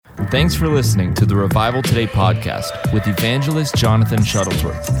Thanks for listening to the Revival Today podcast with evangelist Jonathan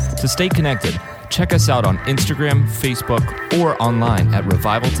Shuttlesworth. To stay connected, check us out on Instagram, Facebook, or online at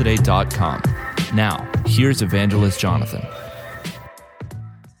revivaltoday.com. Now, here's evangelist Jonathan.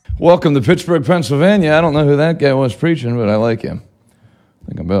 Welcome to Pittsburgh, Pennsylvania. I don't know who that guy was preaching, but I like him.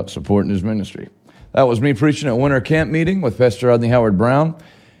 Think about supporting his ministry. That was me preaching at winter camp meeting with Pastor Rodney Howard-Browne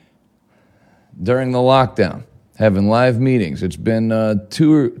during the lockdown, having live meetings. It's been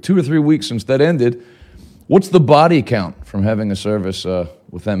two or 3 weeks since that ended. What's the body count from having a service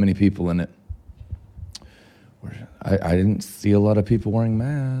with that many people in it? I didn't see a lot of people wearing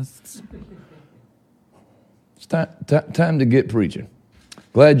masks. It's time to get preaching.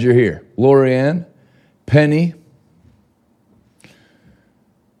 Glad you're here. Lorianne, Penny,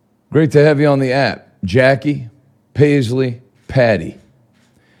 great to have you on the app. Jackie, Paisley, Patty,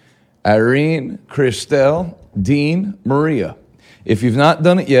 Irene, Christelle, Dean, Maria. If you've not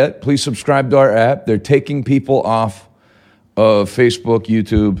done it yet, please subscribe to our app. They're taking people off of Facebook,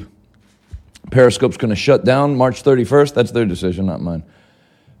 YouTube. Periscope's going to shut down March 31st. That's their decision, not mine.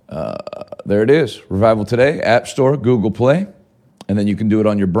 There it is. Revival Today, App Store, Google Play. And then you can do it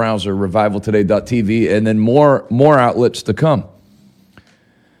on your browser, revivaltoday.tv, and then more outlets to come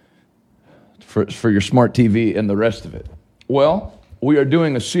for your smart TV and the rest of it. Well, we are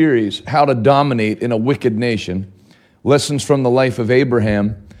doing a series, How to Dominate in a Wicked Nation, Lessons from the Life of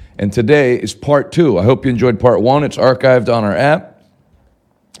Abraham, and today is part 2. I hope you enjoyed part 1. It's archived on our app,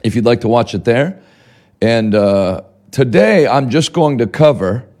 if you'd like to watch it there. And today, I'm just going to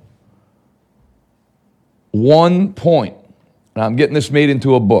cover one point. Now, I'm getting this made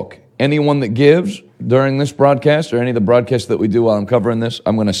into a book. Anyone that gives during this broadcast or any of the broadcasts that we do while I'm covering this,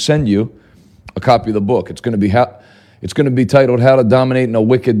 I'm going to send you a copy of the book. It's going to be titled How to Dominate in a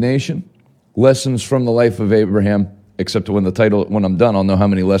Wicked Nation, Lessons from the Life of Abraham, except when I'm done, I'll know how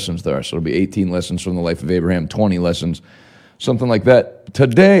many lessons there are. So it'll be 18 lessons from the life of Abraham, 20 lessons, something like that.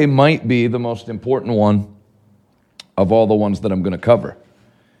 Today might be the most important one of all the ones that I'm going to cover.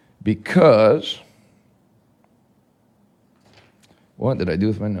 Because, what did I do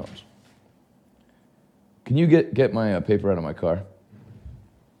with my notes? Can you get my paper out of my car?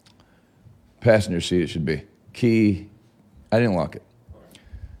 Passenger seat it should be. Key. I didn't lock it.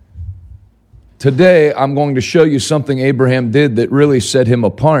 Today, I'm going to show you something Abraham did that really set him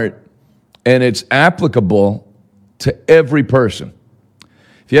apart, and it's applicable to every person.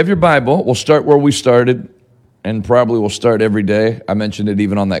 If you have your Bible, we'll start where we started, and probably we'll start every day. I mentioned it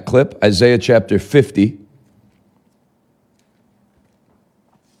even on that clip. Isaiah chapter 50.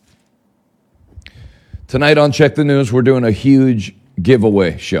 Tonight on Check the News, we're doing a huge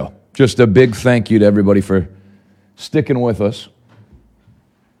giveaway show. Just a big thank you to everybody for sticking with us.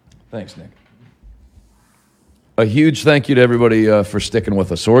 Thanks, Nick. A huge thank you to everybody for sticking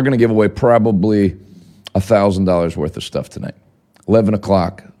with us. So we're going to give away probably $1,000 worth of stuff tonight. 11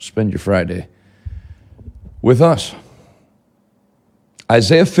 o'clock, spend your Friday with us.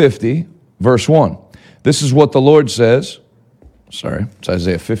 Isaiah 50, verse 1. This is what the Lord says. Sorry, it's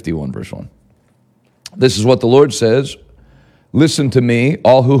Isaiah 51, verse 1. This is what the Lord says. Listen to me,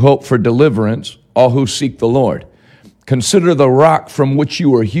 all who hope for deliverance, all who seek the Lord. Consider the rock from which you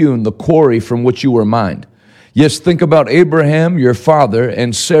were hewn, the quarry from which you were mined. Yes, think about Abraham, your father,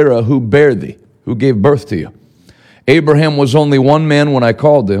 and Sarah, who bare thee, who gave birth to you. Abraham was only one man when I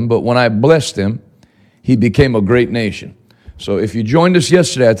called him, but when I blessed him, he became a great nation. So if you joined us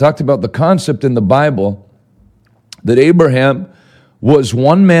yesterday, I talked about the concept in the Bible that Abraham was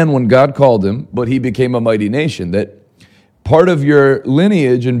one man when God called him, but he became a mighty nation. That part of your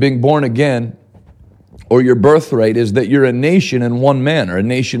lineage and being born again, or your birthright, is that you're a nation in one man, or a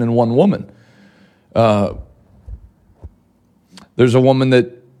nation in one woman. There's a woman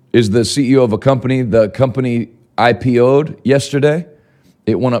that is the CEO of a company. The company IPO'd yesterday.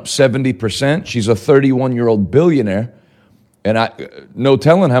 It went up 70%. She's a 31-year-old billionaire. And no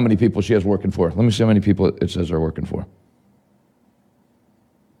telling how many people she has working for. Let me see how many people it says are working for.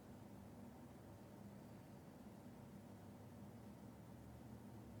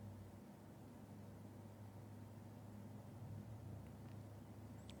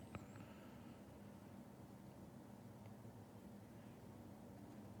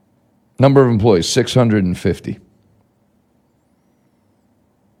 Number of employees, 650.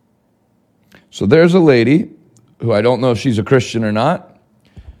 So there's a lady who I don't know if she's a Christian or not,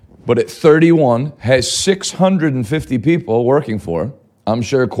 but at 31 has 650 people working for her. I'm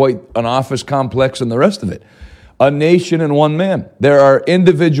sure quite an office complex and the rest of it. A nation and one man. There are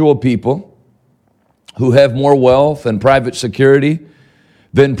individual people who have more wealth and private security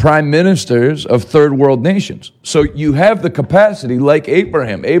than prime ministers of third world nations. So you have the capacity like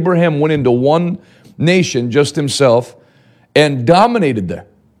Abraham. Abraham went into one nation just himself and dominated there.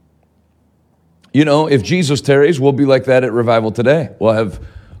 You know, if Jesus tarries, we'll be like that at Revival Today. We'll have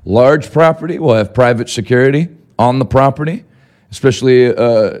large property. We'll have private security on the property, especially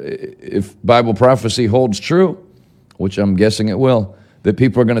if Bible prophecy holds true, which I'm guessing it will, that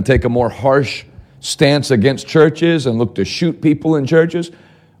people are going to take a more harsh stance against churches and look to shoot people in churches.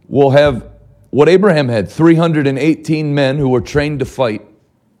 We'll have what Abraham had, 318 men who were trained to fight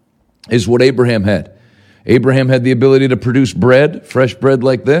is what Abraham had. Abraham had the ability to produce bread, fresh bread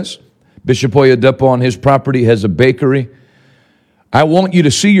like this. Bishop Oyedepo on his property has a bakery. I want you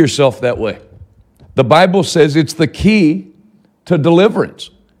to see yourself that way. The Bible says it's the key to deliverance.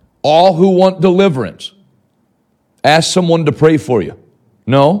 All who want deliverance, ask someone to pray for you.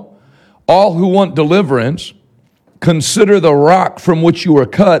 No. All who want deliverance, consider the rock from which you were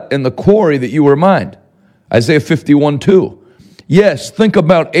cut and the quarry that you were mined. Isaiah 51:2. Yes, think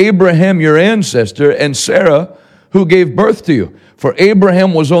about Abraham, your ancestor, and Sarah, who gave birth to you. For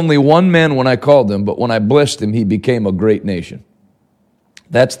Abraham was only one man when I called him, but when I blessed him, he became a great nation.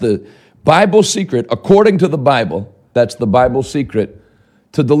 That's the Bible secret, according to the Bible, that's the Bible secret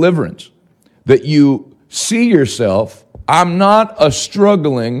to deliverance. That you see yourself, I'm not a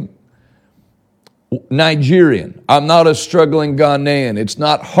struggling Nigerian. I'm not a struggling Ghanaian. It's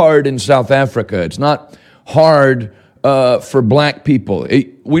not hard in South Africa. It's not hard for black people.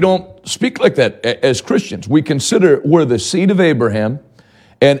 We don't speak like that as Christians. We consider we're the seed of Abraham,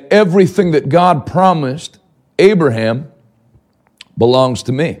 and everything that God promised Abraham belongs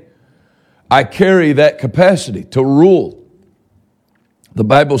to me. I carry that capacity to rule. The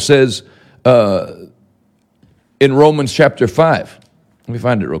Bible says in Romans chapter 5, let me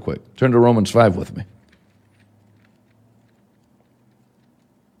find it real quick. Turn to Romans 5 with me.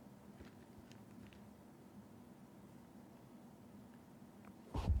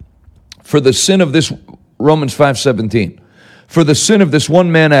 For the sin of this, Romans 5:17. For the sin of this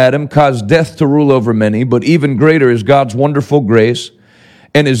one man Adam caused death to rule over many, but even greater is God's wonderful grace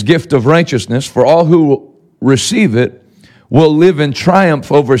and his gift of righteousness. For all who receive it will live in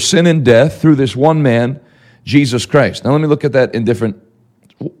triumph over sin and death through this one man, Jesus Christ. Now let me look at that in different.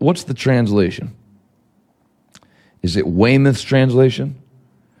 What's the translation? Is it Weymouth's translation?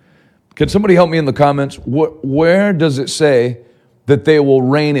 Can somebody help me in the comments? Where does it say that they will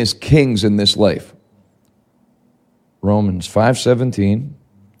reign as kings in this life? Romans 5:17.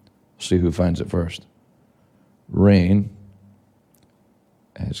 See who finds it first. Reign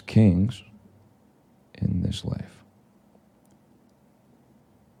as kings in this life.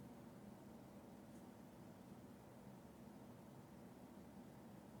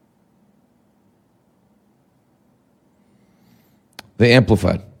 They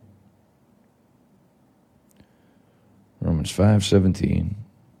Amplified. Romans 5:17.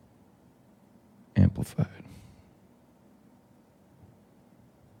 Amplified.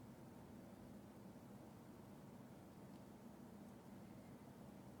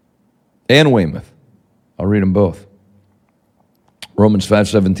 And Weymouth. I'll read them both. Romans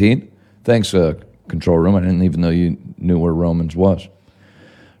 5:17. Thanks, control room. I didn't even know you knew where Romans was.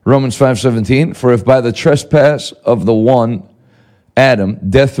 Romans 5:17. For if by the trespass of the one, Adam,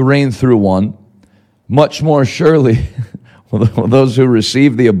 death reigned through one, much more surely will those who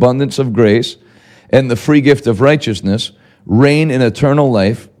receive the abundance of grace and the free gift of righteousness reign in eternal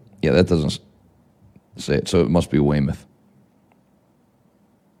life. Yeah, that doesn't say it, so it must be Weymouth.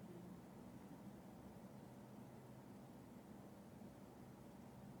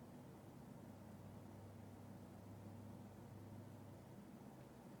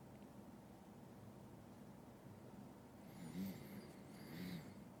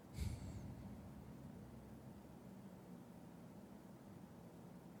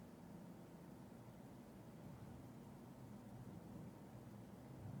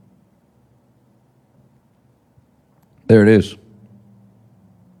 There it is,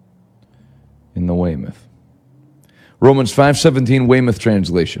 in the Weymouth. Romans 5:17, Weymouth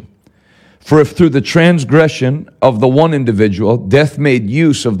translation. For if through the transgression of the one individual, death made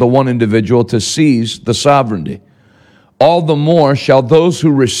use of the one individual to seize the sovereignty, all the more shall those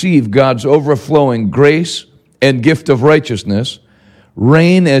who receive God's overflowing grace and gift of righteousness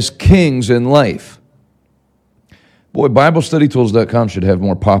reign as kings in life. Boy, BibleStudyTools.com should have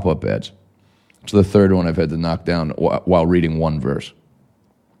more pop-up ads. It's the third one I've had to knock down while reading one verse.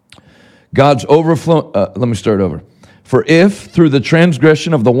 God's overflow. Let me start over. For if, through the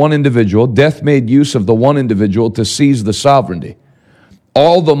transgression of the one individual, death made use of the one individual to seize the sovereignty,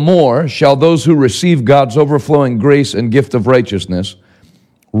 all the more shall those who receive God's overflowing grace and gift of righteousness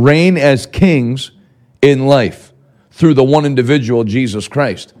reign as kings in life through the one individual, Jesus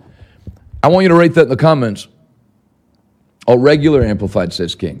Christ. I want you to write that in the comments. Oh, regular Amplified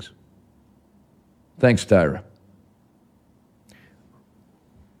says kings. Thanks, Tyra.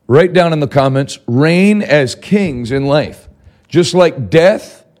 Write down in the comments, reign as kings in life. Just like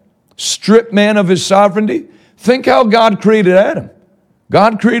death stripped man of his sovereignty, think how God created Adam.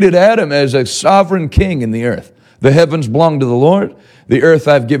 God created Adam as a sovereign king in the earth. The heavens belong to the Lord. The earth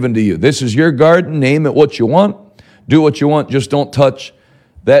I've given to you. This is your garden. Name it what you want. Do what you want. Just don't touch.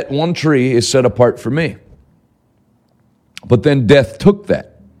 That one tree is set apart for me. But then death took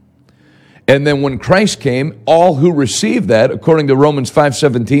that. And then when Christ came, all who received that, according to Romans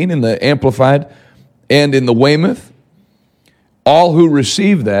 5:17 in the Amplified and in the Weymouth, all who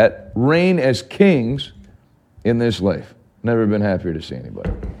received that reign as kings in this life. Never been happier to see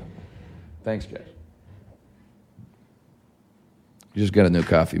anybody. Thanks, guys. You just got a new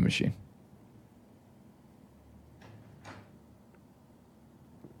coffee machine.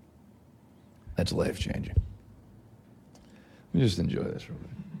 That's life-changing. Let me just enjoy this real quick.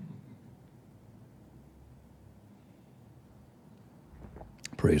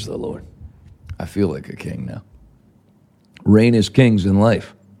 Praise the Lord. I feel like a king now. Reign as kings in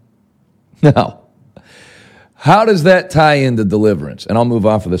life. Now, how does that tie into deliverance? And I'll move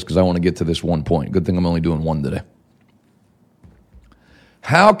off of this because I want to get to this one point. Good thing I'm only doing one today.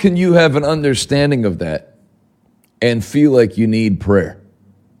 How can you have an understanding of that and feel like you need prayer?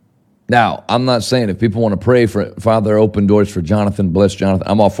 Now, I'm not saying if people want to pray for Father, open doors for Jonathan, bless Jonathan,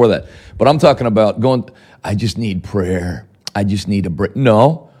 I'm all for that. But I'm talking about going, I just need prayer. I just need a break.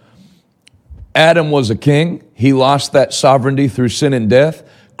 No. Adam was a king. He lost that sovereignty through sin and death.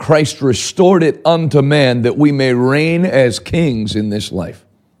 Christ restored it unto man that we may reign as kings in this life.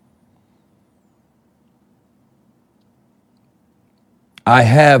 I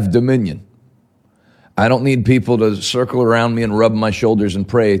have dominion. I don't need people to circle around me and rub my shoulders and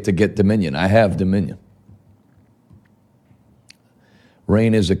pray to get dominion. I have dominion.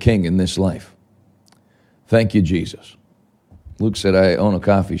 Reign as a king in this life. Thank you, Jesus. Luke said, I own a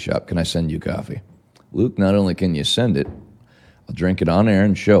coffee shop. Can I send you coffee? Luke, not only can you send it, I'll drink it on air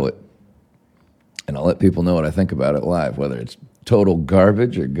and show it. And I'll let people know what I think about it live, whether it's total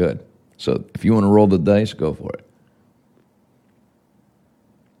garbage or good. So if you want to roll the dice, go for it.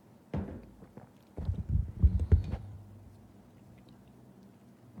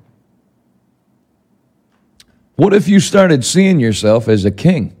 What if you started seeing yourself as a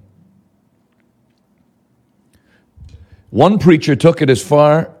king? One preacher took it as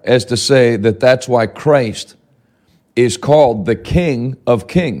far as to say that that's why Christ is called the King of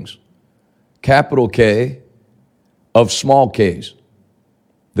Kings. Capital K of small k's.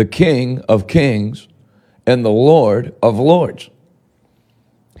 The King of Kings and the Lord of Lords.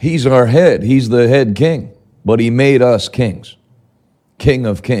 He's our head. He's the head king. But he made us kings. King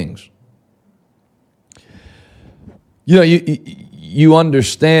of Kings. You know, you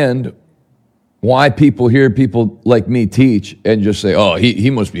understand why people hear people like me teach and just say, oh, he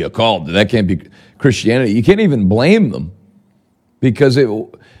must be a cult. That can't be Christianity. You can't even blame them because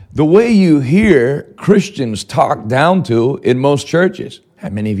the way you hear Christians talk down to in most churches, how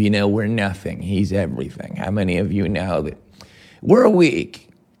many of you know we're nothing? He's everything. How many of you know that we're weak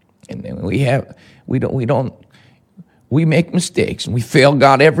and we make mistakes and we fail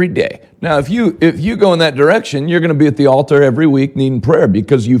God every day. Now, if you go in that direction, you're going to be at the altar every week needing prayer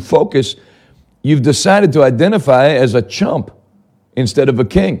because you've decided to identify as a chump instead of a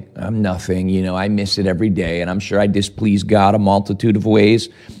king. I'm nothing, I miss it every day and I'm sure I displease God a multitude of ways.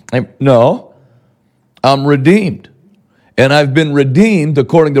 No, I'm redeemed. And I've been redeemed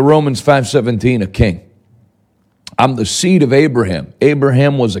according to Romans 5:17, a king. I'm the seed of Abraham.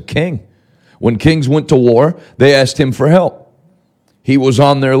 Abraham was a king. When kings went to war, they asked him for help. He was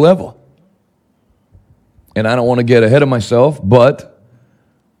on their level. And I don't want to get ahead of myself, but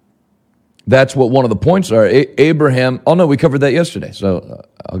that's what one of the points are. Abraham, oh no, we covered that yesterday, so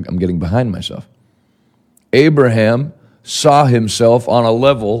I'm getting behind myself. Abraham saw himself on a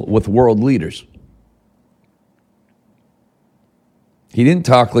level with world leaders. He didn't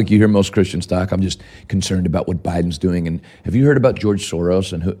talk like you hear most Christians talk. I'm just concerned about what Biden's doing. And have you heard about George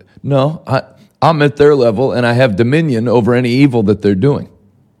Soros? And who? No, I'm at their level and I have dominion over any evil that they're doing.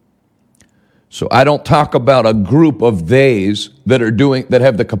 So I don't talk about a group of theys that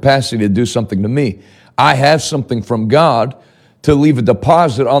have the capacity to do something to me. I have something from God to leave a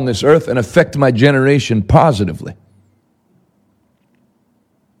deposit on this earth and affect my generation positively.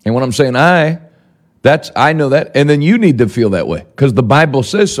 And when I'm saying I know that, and then you need to feel that way because the Bible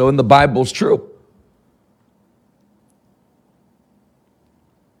says so and the Bible's true.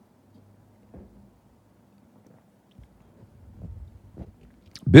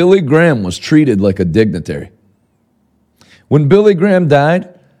 Billy Graham was treated like a dignitary. When Billy Graham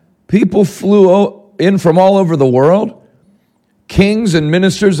died, people flew in from all over the world, kings and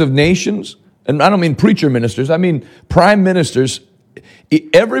ministers of nations, and I don't mean preacher ministers, I mean prime ministers.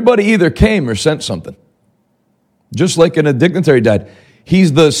 Everybody either came or sent something. Just like when a dignitary died.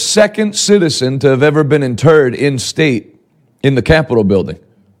 He's the second citizen to have ever been interred in state in the Capitol building.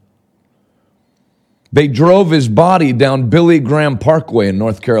 They drove his body down Billy Graham Parkway in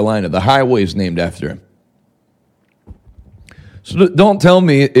North Carolina. The highway is named after him. So don't tell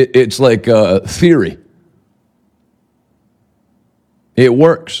me it's like a theory. It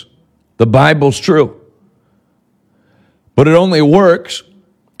works. The Bible's true. But it only works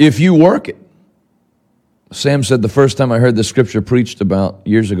if you work it. Sam said the first time I heard the scripture preached about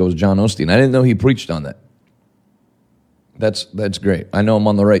years ago was John Osteen. I didn't know he preached on that. That's great. I know I'm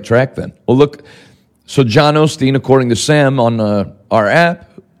on the right track then. Well, look, so John Osteen, according to Sam on our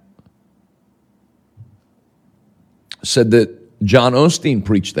app, said that John Osteen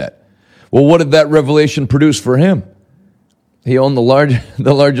preached that. Well, what did that revelation produce for him? He owned the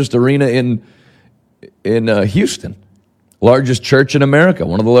largest arena in Houston, largest church in America,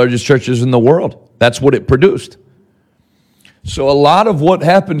 one of the largest churches in the world. That's what it produced. So a lot of what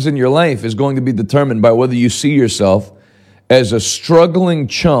happens in your life is going to be determined by whether you see yourself as a struggling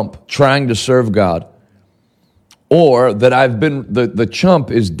chump trying to serve God, or that I've been, the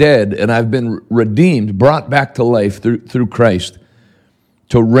chump is dead and I've been redeemed, brought back to life through Christ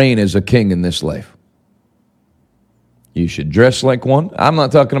to reign as a king in this life. You should dress like one. I'm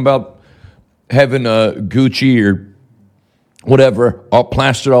not talking about having a Gucci or whatever all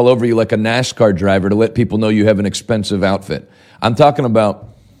plastered all over you like a NASCAR driver to let people know you have an expensive outfit. I'm talking about,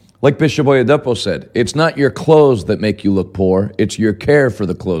 like Bishop Oyedepo said, it's not your clothes that make you look poor. It's your care for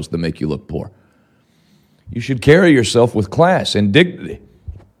the clothes that make you look poor. You should carry yourself with class and dignity.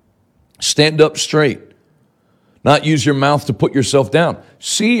 Stand up straight. Not use your mouth to put yourself down.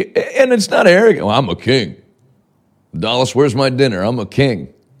 See, and it's not arrogant. Well, I'm a king. Dallas, where's my dinner? I'm a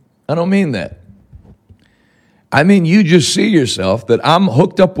king. I don't mean that. I mean, you just see yourself that I'm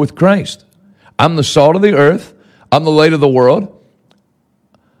hooked up with Christ. I'm the salt of the earth. I'm the light of the world.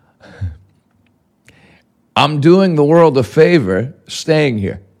 I'm doing the world a favor staying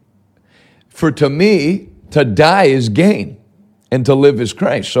here. For to me, to die is gain, and to live is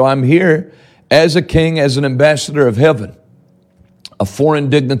Christ. So I'm here as a king, as an ambassador of heaven, a foreign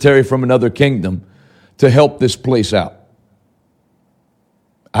dignitary from another kingdom, to help this place out.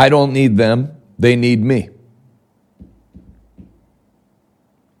 I don't need them. They need me.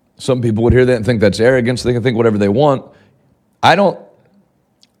 Some people would hear that and think that's arrogance. They can think whatever they want. I don't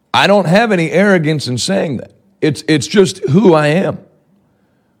have any arrogance in saying that. It's just who I am.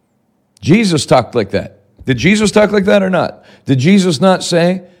 Jesus talked like that. Did Jesus talk like that or not? Did Jesus not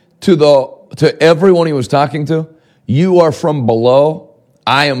say to everyone he was talking to, you are from below,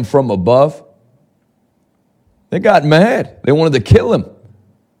 I am from above? They got mad. They wanted to kill him.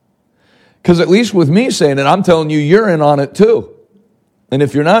 Because at least with me saying it, I'm telling you, you're in on it too. And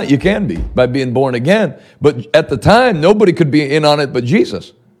if you're not, you can be by being born again. But at the time, nobody could be in on it but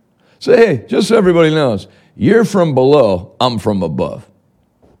Jesus. So hey, just so everybody knows, you're from below, I'm from above.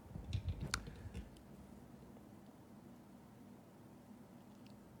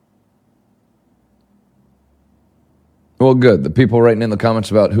 Well, good. The people writing in the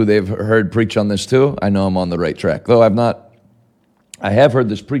comments about who they've heard preach on this too, I know I'm on the right track. Though I have heard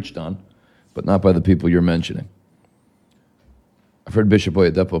this preached on, but not by the people you're mentioning. I've heard Bishop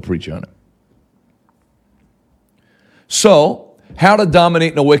Oyedepo preach on it. So, how to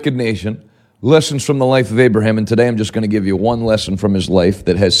dominate in a wicked nation, lessons from the life of Abraham, and today I'm just going to give you one lesson from his life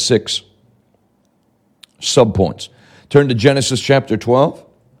that has 6 subpoints. Turn to Genesis chapter 12.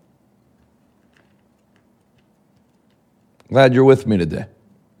 Glad you're with me today.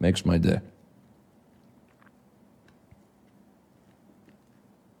 Makes my day.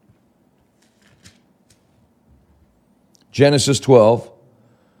 Genesis 12,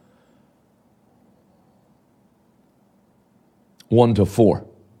 1-4.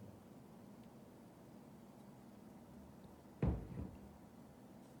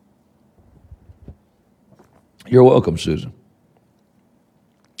 You're welcome, Susan.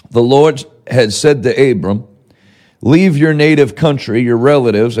 The Lord had said to Abram, leave your native country, your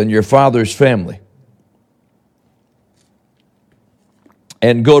relatives, and your father's family,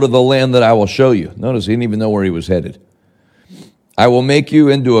 and go to the land that I will show you. Notice he didn't even know where he was headed. I will make you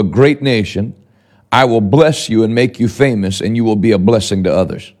into a great nation. I will bless you and make you famous, and you will be a blessing to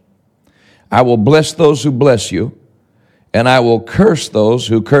others. I will bless those who bless you, and I will curse those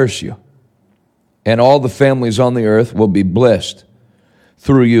who curse you. And all the families on the earth will be blessed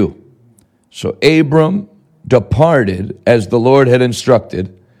through you. So Abram departed as the Lord had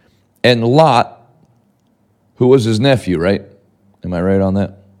instructed, and Lot, who was his nephew, right? Am I right on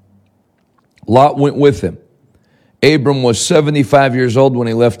that? Lot went with him. Abram was 75 years old when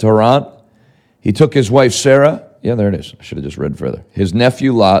he left Haran. He took his wife Sarah, yeah, there it is. I should have just read further. His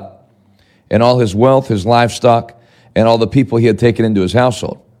nephew Lot, and all his wealth, his livestock, and all the people he had taken into his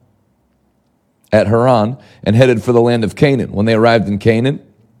household at Haran, and headed for the land of Canaan. When they arrived in Canaan,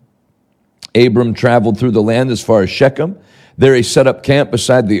 Abram traveled through the land as far as Shechem. There he set up camp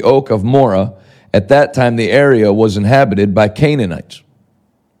beside the oak of Moreh. At that time, the area was inhabited by Canaanites.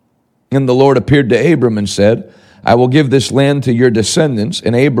 And the Lord appeared to Abram and said, I will give this land to your descendants.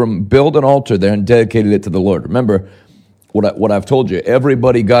 And Abram built an altar there and dedicated it to the Lord. Remember what I've told you.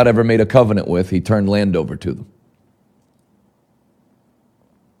 Everybody God ever made a covenant with, he turned land over to them.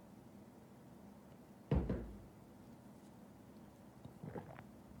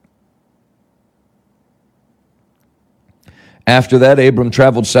 After that, Abram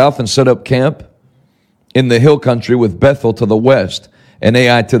traveled south and set up camp in the hill country with Bethel to the west and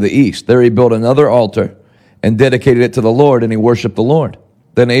Ai to the east. There he built another altar and dedicated it to the Lord, and he worshiped the Lord.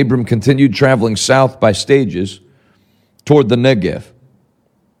 Then Abram continued traveling south by stages toward the Negev.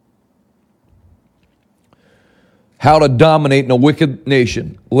 How to dominate in a wicked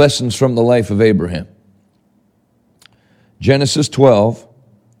nation. Lessons from the life of Abraham. Genesis 12,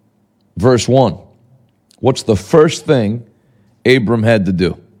 verse 1. What's the first thing Abram had to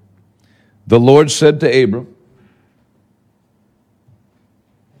do? The Lord said to Abram,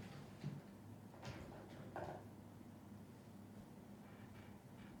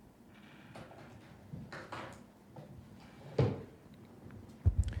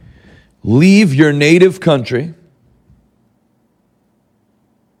 leave your native country,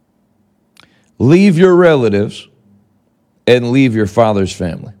 leave your relatives, and leave your father's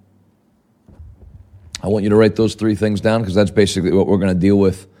family. I want you to write those three things down because that's basically what we're going to deal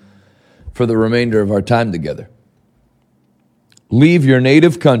with for the remainder of our time together. Leave your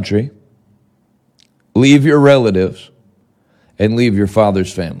native country, leave your relatives, and leave your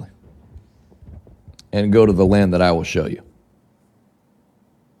father's family. And go to the land that I will show you.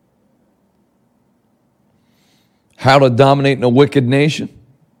 How to dominate in a wicked nation?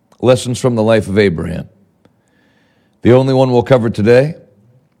 Lessons from the life of Abraham. The only one we'll cover today.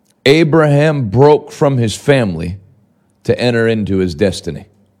 Abraham broke from his family to enter into his destiny.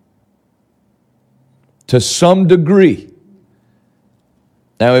 To some degree.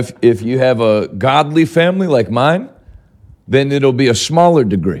 Now, if you have a godly family like mine, then it'll be a smaller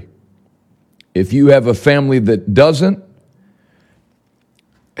degree. If you have a family that doesn't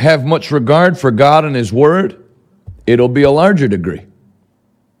have much regard for God and His Word, it'll be a larger degree.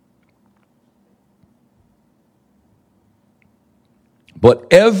 But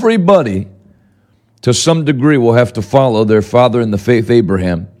everybody, to some degree, will have to follow their father in the faith,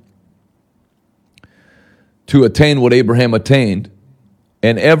 Abraham, to attain what Abraham attained.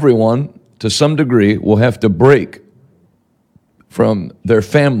 And everyone, to some degree, will have to break from their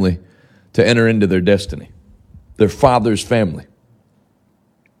family to enter into their destiny. Their father's family.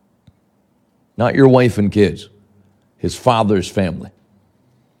 Not your wife and kids. His father's family.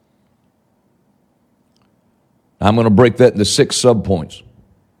 I'm going to break that into 6 subpoints.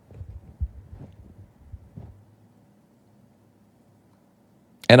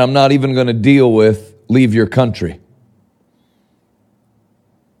 And I'm not even going to deal with leave your country.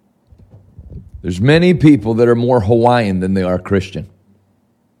 There's many people that are more Hawaiian than they are Christian.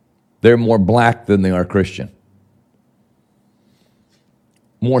 They're more black than they are Christian.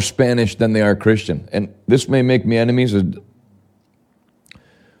 More Spanish than they are Christian. And this may make me enemies. It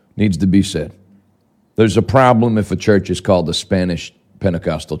needs to be said. There's a problem if a church is called a Spanish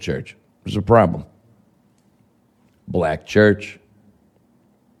Pentecostal church. There's a problem. Black church.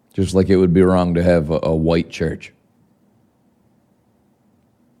 Just like it would be wrong to have a white church.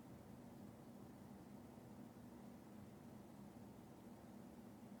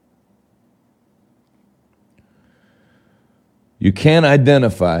 You can't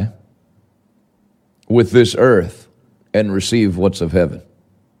identify with this earth and receive what's of heaven.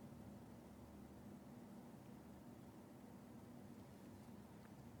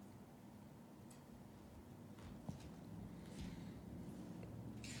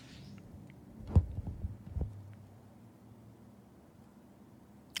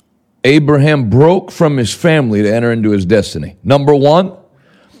 Abraham broke from his family to enter into his destiny. Number 1,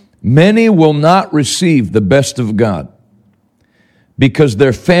 many will not receive the best of God because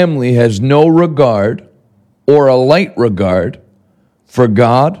their family has no regard or a light regard for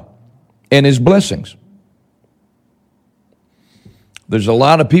God and His blessings. There's a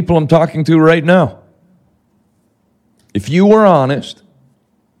lot of people I'm talking to right now. If you were honest,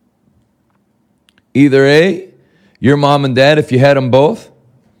 either A, your mom and dad, if you had them both,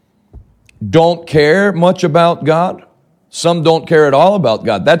 don't care much about God. Some don't care at all about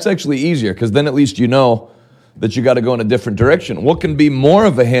God. That's actually easier because then at least you know that you got to go in a different direction. What can be more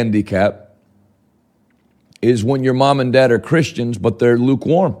of a handicap is when your mom and dad are Christians, but they're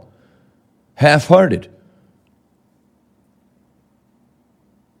lukewarm, half-hearted.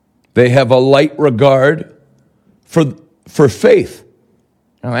 They have a light regard for faith.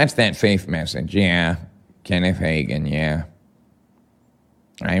 Oh, that's that faith message. Yeah. Kenneth Hagin, yeah.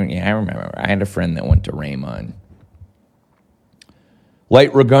 I remember. I had a friend that went to Rhema.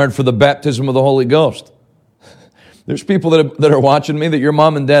 Light regard for the baptism of the Holy Ghost. There's people that are watching me that your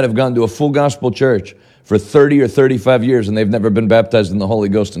mom and dad have gone to a full gospel church for 30 or 35 years and they've never been baptized in the Holy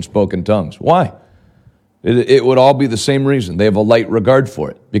Ghost and spoken tongues. Why? It would all be the same reason. They have a light regard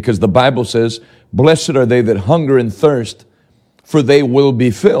for it. Because the Bible says, blessed are they that hunger and thirst, for they will be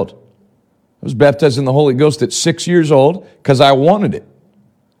filled. I was baptized in the Holy Ghost at 6 years old because I wanted it.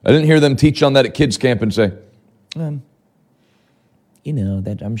 I didn't hear them teach on that at kids camp and say, I'm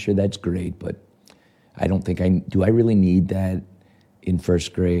sure that's great, but I don't think do I really need that in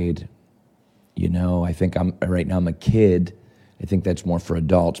first grade? I think right now I'm a kid. I think that's more for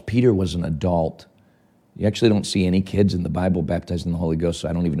adults. Peter was an adult. You actually don't see any kids in the Bible baptized in the Holy Ghost, so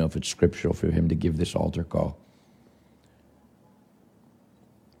I don't even know if it's scriptural for him to give this altar call.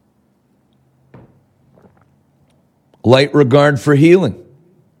 Light regard for healing.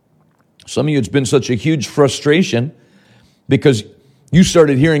 Some of you, it's been such a huge frustration because you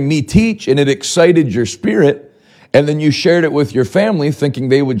started hearing me teach and it excited your spirit, and then you shared it with your family thinking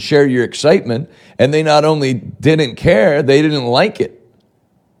they would share your excitement, and they not only didn't care, they didn't like it.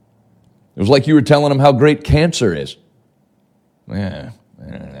 It was like you were telling them how great cancer is. Yeah,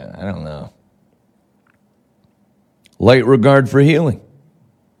 I don't know. Light regard for healing.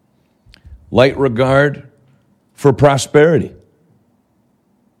 Light regard for prosperity.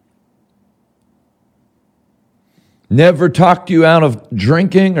 Never talked you out of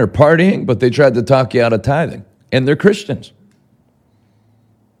drinking or partying, but they tried to talk you out of tithing. And they're Christians.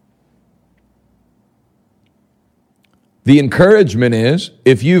 The encouragement is,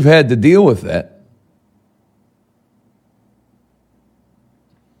 if you've had to deal with that,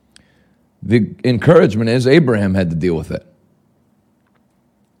 the encouragement is Abraham had to deal with it.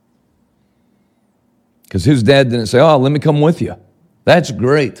 Because his dad didn't say, oh, let me come with you. That's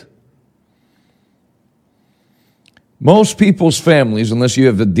great. Most people's families, unless you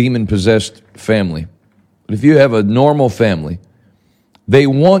have a demon-possessed family, but if you have a normal family, they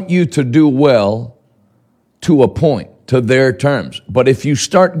want you to do well to a point, to their terms. But if you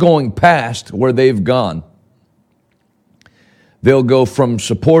start going past where they've gone, they'll go from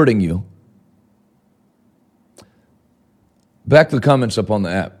supporting you. Back to the comments up on the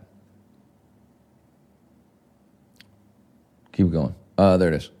app. Keep going. There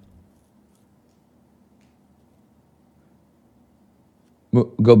it is.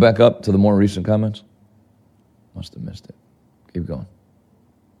 Go back up to the more recent comments. Must have missed it. Keep going.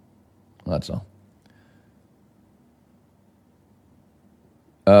 Well, that's all.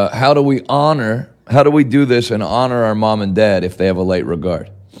 How do we do this and honor our mom and dad if they have a light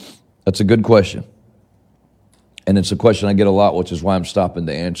regard? That's a good question. And it's a question I get a lot, which is why I'm stopping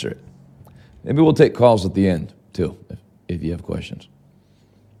to answer it. Maybe we'll take calls at the end, too, if you have questions.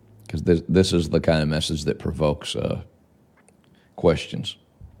 Because this is the kind of message that provokes questions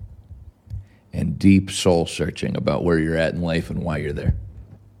and deep soul searching about where you're at in life and why you're there.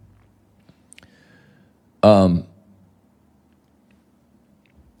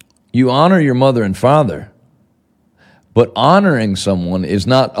 You honor your mother and father, but honoring someone is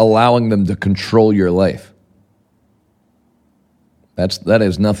not allowing them to control your life. That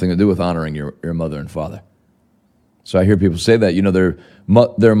has nothing to do with honoring your mother and father. So I hear people say that,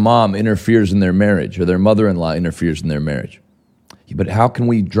 their mom interferes in their marriage, or their mother-in-law interferes in their marriage. But how can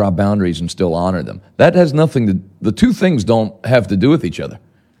we draw boundaries and still honor them? That has nothing to, the two things don't have to do with each other.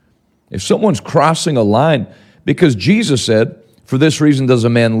 If someone's crossing a line, because Jesus said, for this reason does a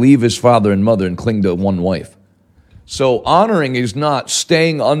man leave his father and mother and cling to one wife. So honoring is not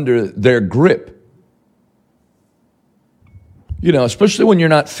staying under their grip. Especially when you're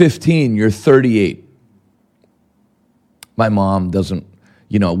not 15, you're 38. My mom doesn't,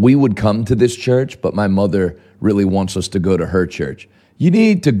 we would come to this church, but my mother really wants us to go to her church. You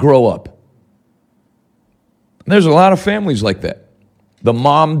need to grow up. And there's a lot of families like that. The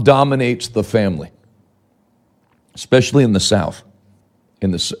mom dominates the family, especially in the South,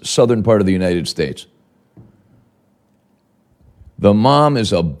 in the southern part of the United States. The mom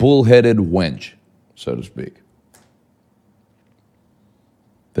is a bullheaded wench, so to speak.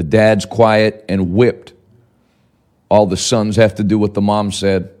 The dad's quiet and whipped. All the sons have to do what the mom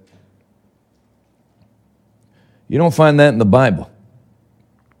said. You don't find that in the Bible.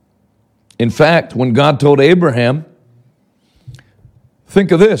 In fact, when God told Abraham,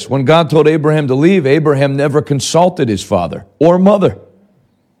 think of this, when God told Abraham to leave, Abraham never consulted his father or mother.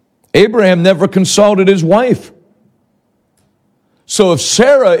 Abraham never consulted his wife. So if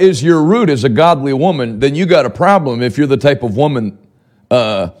Sarah is your root as a godly woman, then you got a problem if you're the type of woman,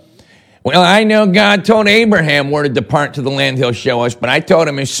 well, I know God told Abraham where to depart to the land he'll show us, but I told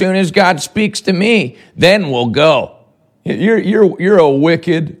him as soon as God speaks to me, then we'll go. You're a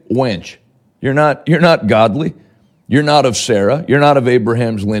wicked wench. You're not godly. You're not of Sarah. You're not of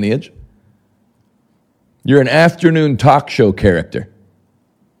Abraham's lineage. You're an afternoon talk show character.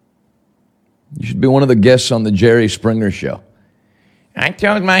 You should be one of the guests on the Jerry Springer show. I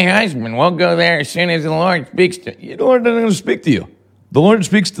told my husband we'll go there as soon as the Lord speaks to you. The Lord doesn't going to speak to you. The Lord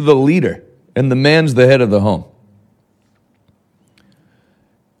speaks to the leader, and the man's the head of the home.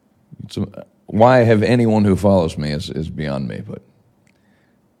 Why I have anyone who follows me is beyond me, but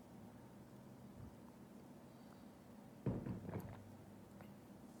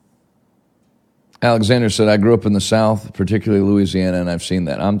Alexander said, I grew up in the South, particularly Louisiana, and I've seen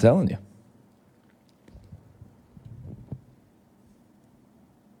that. I'm telling you.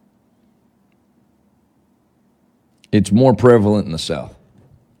 It's more prevalent in the South.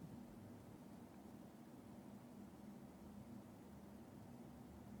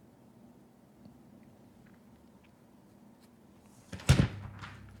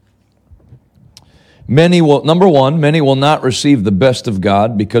 Many will not receive the best of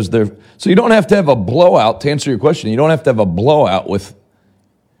God because so you don't have to have a blowout, to answer your question, you don't have to have a blowout with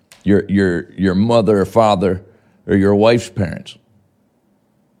your mother or father or your wife's parents.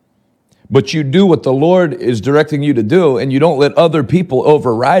 But you do what the Lord is directing you to do, and you don't let other people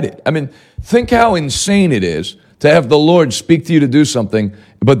override it. I mean, think how insane it is to have the Lord speak to you to do something,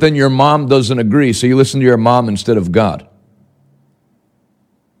 but then your mom doesn't agree, so you listen to your mom instead of God.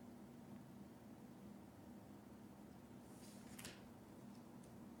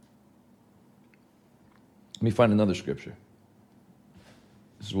 Let me find another scripture.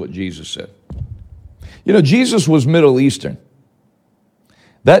 This is what Jesus said. You know, Jesus was Middle Eastern.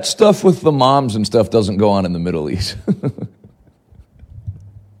 That stuff with the moms and stuff doesn't go on in the Middle East.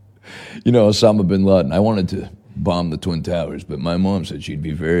 You know, Osama bin Laden, I wanted to bomb the Twin Towers, but my mom said she'd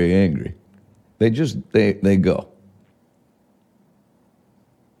be very angry. They go.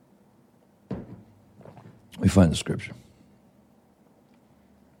 We find the scripture.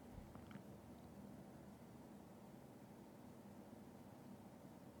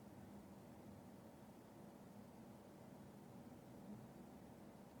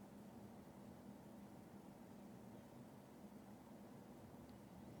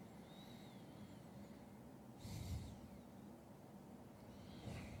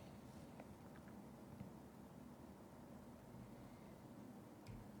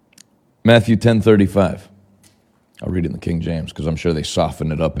 Matthew 10:35. I'll read it in the King James because I'm sure they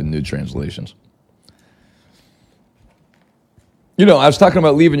soften it up in new translations. You know, I was talking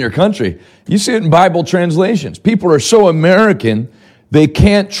about leaving your country. You see it in Bible translations. People are so American, they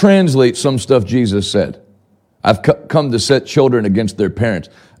can't translate some stuff Jesus said. I've come to set children against their parents.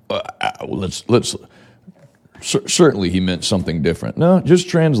 Certainly he meant something different. No, just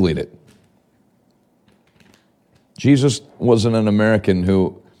translate it. Jesus wasn't an American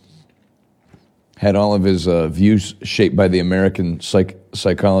who had all of his views shaped by the American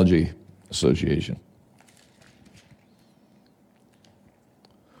Psychology Association.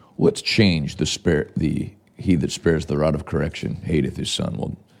 Let's change he that spares the rod of correction hateth his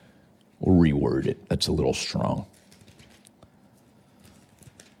son. We'll reword it. That's a little strong.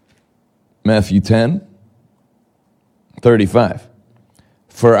 Matthew 10:35.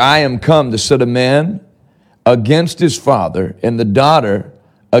 For I am come to set a man against his father, and the daughter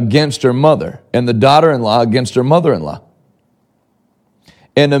against her mother, and the daughter-in-law against her mother-in-law.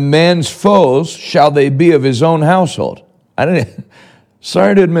 And a man's foes shall they be of his own household.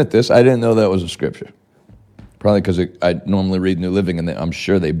 Sorry to admit this, I didn't know that was a scripture. Probably because I normally read New Living, and I'm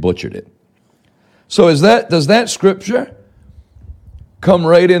sure they butchered it. So does that scripture come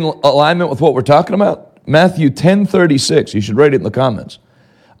right in alignment with what we're talking about? Matthew 10:36, you should write it in the comments.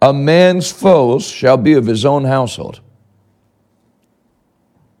 A man's foes shall be of his own household.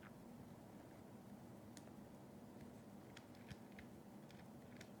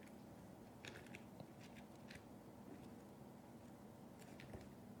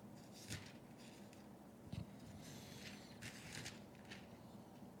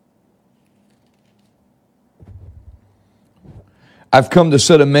 I've come to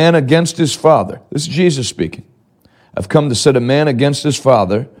set a man against his father. This is Jesus speaking. I've come to set a man against his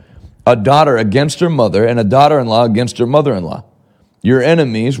father, a daughter against her mother, and a daughter-in-law against her mother-in-law. Your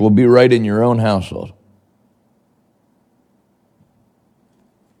enemies will be right in your own household.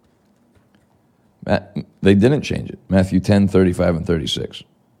 They didn't change it. Matthew 10, 35 and 36.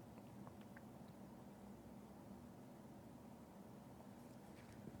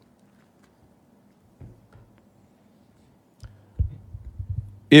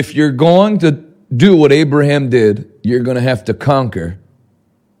 If you're going to do what Abraham did, you're going to have to conquer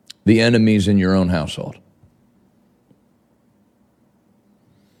the enemies in your own household.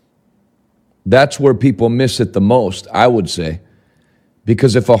 That's where people miss it the most, I would say.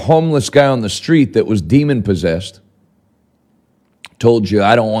 Because if a homeless guy on the street that was demon-possessed told you,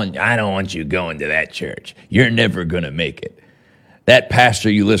 I don't want you going to that church. You're never going to make it. That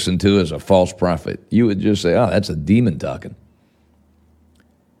pastor you listen to is a false prophet. You would just say, oh, that's a demon talking.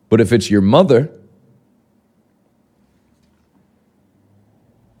 But if it's your mother,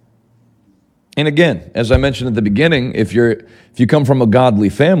 and again, as I mentioned at the beginning, if you come from a godly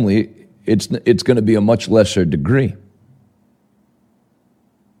family, it's going to be a much lesser degree.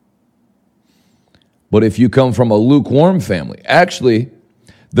 But if you come from a lukewarm family, actually,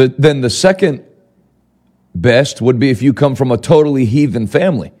 then the second best would be if you come from a totally heathen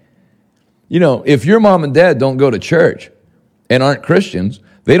family. You know, if your mom and dad don't go to church and aren't Christians,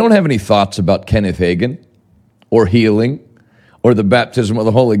 they don't have any thoughts about Kenneth Hagin or healing or the baptism of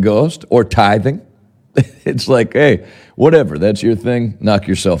the Holy Ghost or tithing. It's like, hey, whatever, that's your thing, knock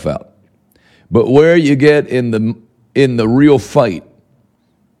yourself out. But where you get in the real fight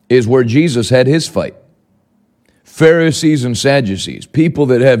is where Jesus had his fight. Pharisees and Sadducees, people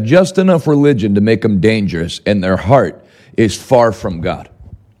that have just enough religion to make them dangerous, and their heart is far from God.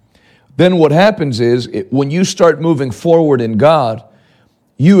 Then what happens is, when you start moving forward in God,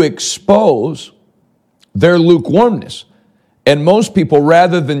 you expose their lukewarmness. And most people,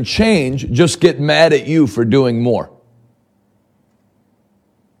 rather than change, just get mad at you for doing more.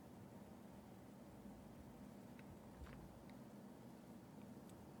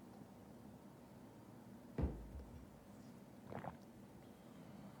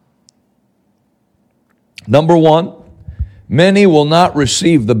 Number one, many will not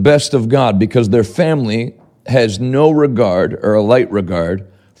receive the best of God because their family has no regard or a light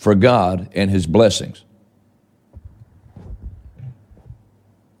regard for God and his blessings.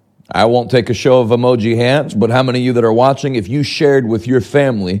 I won't take a show of emoji hands, but how many of you that are watching, if you shared with your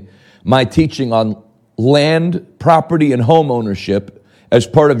family my teaching on land, property, and home ownership as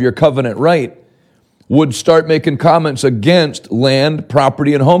part of your covenant right, would start making comments against land,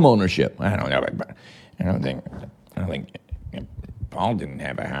 property, and home ownership? I don't think Paul didn't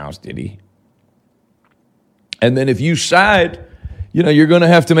have a house, did he? And then if you side, you're going to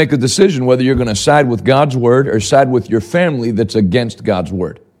have to make a decision whether you're going to side with God's word or side with your family that's against God's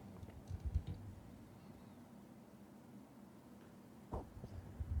word.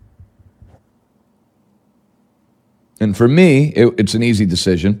 And for me, it's an easy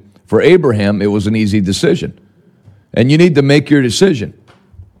decision. For Abraham, it was an easy decision. And you need to make your decision.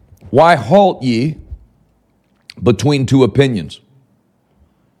 Why halt ye between two opinions?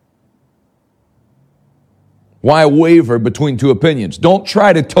 Why waver between two opinions? Don't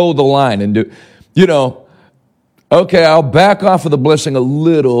try to toe the line and do, okay, I'll back off of the blessing a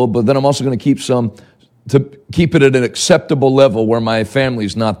little, but then I'm also going to keep it at an acceptable level where my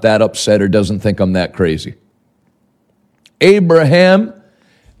family's not that upset or doesn't think I'm that crazy. Abraham,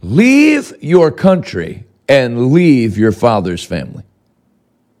 leave your country and leave your father's family.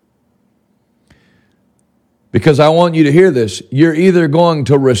 Because I want you to hear this. You're either going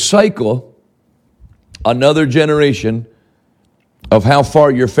to recycle another generation of how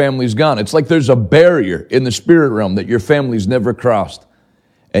far your family's gone. It's like there's a barrier in the spirit realm that your family's never crossed.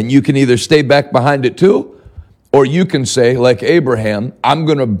 And you can either stay back behind it too, or you can say, like Abraham, I'm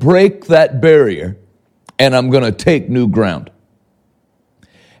going to break that barrier and I'm going to take new ground.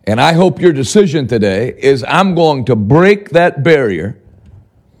 And I hope your decision today is I'm going to break that barrier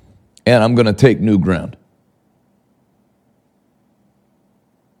and I'm going to take new ground.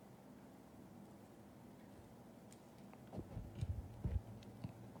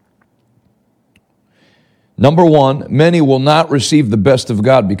 Number one, many will not receive the best of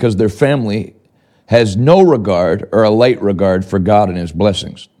God because their family has no regard or a light regard for God and his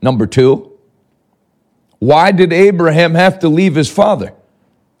blessings. Number two, why did Abraham have to leave his father?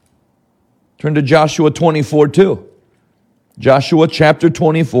 Turn to Joshua 24:2. Joshua chapter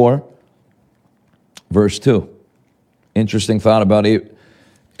 24, verse 2. Interesting fact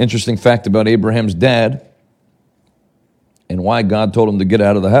about Abraham's dad. and why God told him to get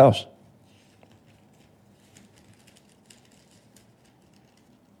out of the house.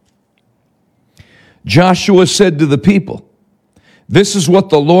 Joshua said to the people, "This is what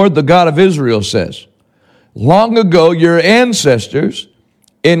the Lord, the God of Israel, says. Long ago, your ancestors,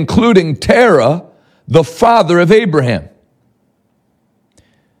 including Terah, the father of Abraham,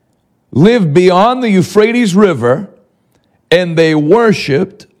 lived beyond the Euphrates River, and they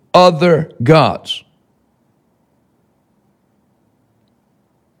worshiped other gods.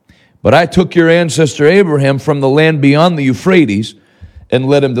 But I took your ancestor Abraham from the land beyond the Euphrates and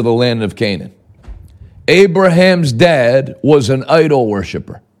led him to the land of Canaan." Abraham's dad was an idol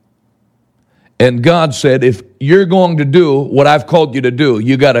worshiper. And God said, if you're going to do what I've called you to do,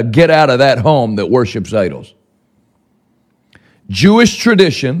 you got to get out of that home that worships idols. Jewish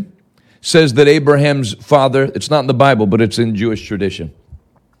tradition says that Abraham's father, it's not in the Bible, but it's in Jewish tradition,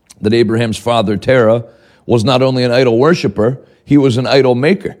 that Abraham's father, Terah, was not only an idol worshiper, he was an idol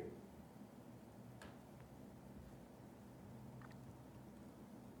maker.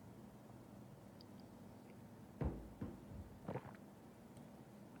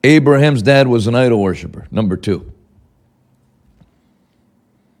 Abraham's dad was an idol worshiper, number 2.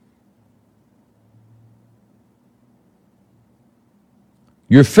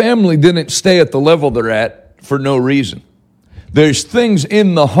 Your family didn't stay at the level they're at for no reason. There's things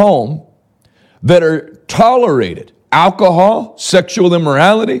in the home that are tolerated. Alcohol, sexual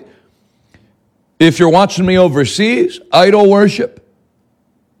immorality. If you're watching me overseas, idol worship,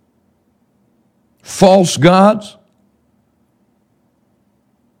 false gods.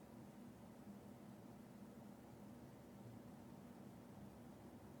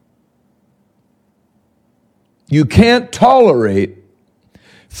 You can't tolerate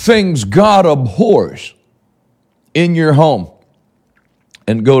things God abhors in your home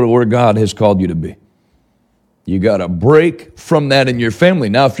and go to where God has called you to be. You got to break from that in your family.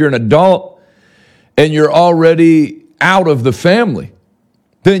 Now, if you're an adult and you're already out of the family,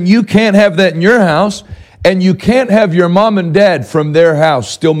 then you can't have that in your house, and you can't have your mom and dad from their house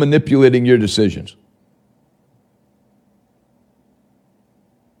still manipulating your decisions.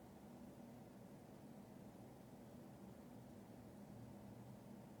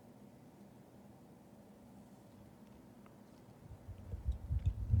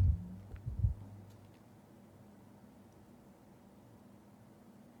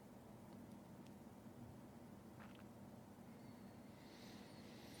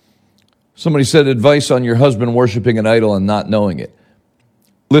 Somebody said advice on your husband worshiping an idol and not knowing it.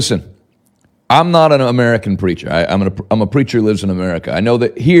 Listen, I'm not an American preacher. I'm a preacher who lives in America. I know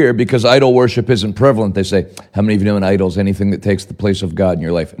that here, because idol worship isn't prevalent, they say, how many of you know an idol is anything that takes the place of God in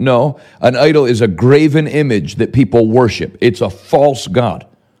your life? No, an idol is a graven image that people worship. It's a false god.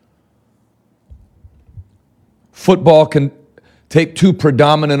 Football can take too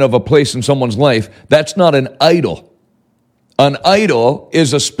predominant of a place in someone's life. That's not an idol. An idol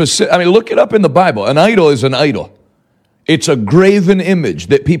is a specific, look it up in the Bible. An idol is an idol. It's a graven image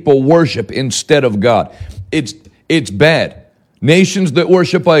that people worship instead of God. It's bad. Nations that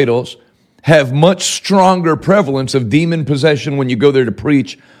worship idols have much stronger prevalence of demon possession when you go there to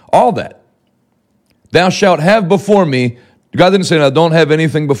preach. All that. Thou shalt have before me. God didn't say, now don't have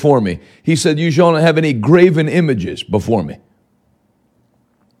anything before me. He said, you shall not have any graven images before me.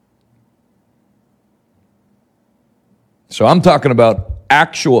 So I'm talking about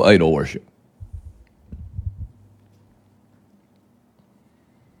actual idol worship.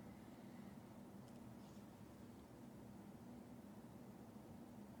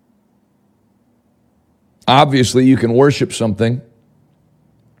 Obviously, you can worship something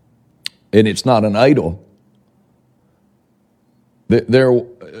and it's not an idol.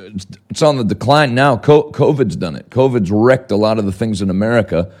 It's on the decline now. COVID's done it. COVID's wrecked a lot of the things in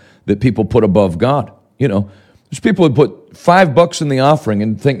America that people put above God. You know, there's people who put $5 in the offering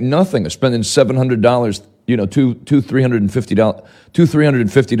and think nothing of spending $700, two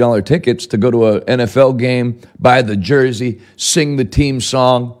 $350 tickets to go to an NFL game, buy the jersey, sing the team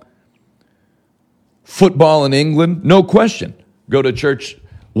song. Football in England, no question. Go to church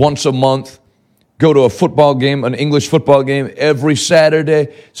once a month. Go to a football game, an English football game every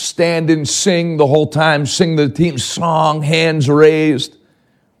Saturday. Stand and sing the whole time. Sing the team song, hands raised.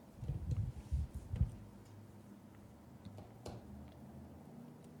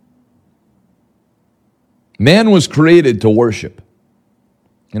 Man was created to worship.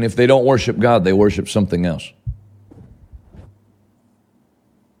 And if they don't worship God, they worship something else.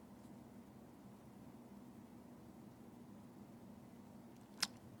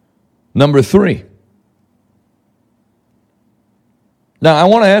 Number 3. Now, I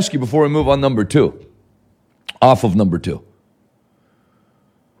want to ask you before we move on number 2, off of number 2.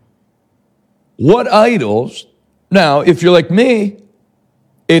 What idols? Now, if you're like me,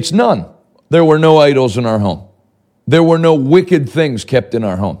 it's none. There were no idols in our home. There were no wicked things kept in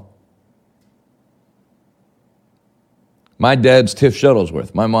our home. My dad's Tiff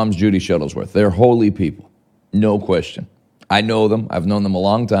Shuttlesworth. My mom's Judy Shuttlesworth. They're holy people. No question. I know them. I've known them a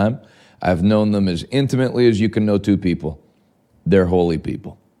long time. I've known them as intimately as you can know two people. They're holy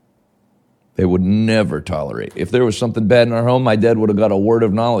people. They would never tolerate. If there was something bad in our home, my dad would have got a word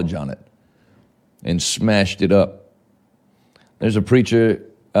of knowledge on it and smashed it up. There's a preacher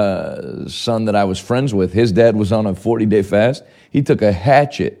son that I was friends with. His dad was on a 40-day fast. He took a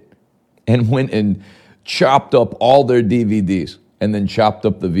hatchet and went and chopped up all their DVDs and then chopped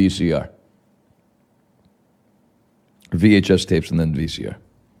up the VCR. VHS tapes and then VCR.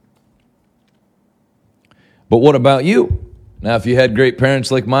 But what about you? Now, if you had great parents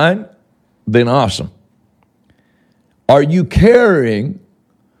like mine, then awesome. Are you carrying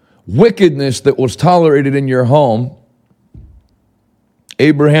wickedness that was tolerated in your home?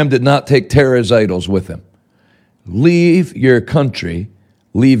 Abraham did not take Terah's idols with him. Leave your country,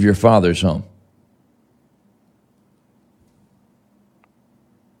 leave your father's home.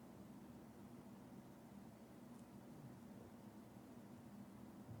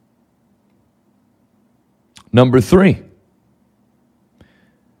 Number 3,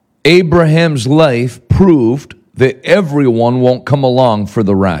 Abraham's life proved that everyone won't come along for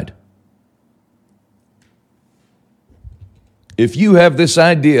the ride. If you have this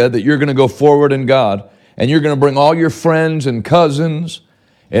idea that you're going to go forward in God and you're going to bring all your friends and cousins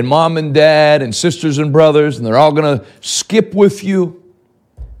and mom and dad and sisters and brothers and they're all going to skip with you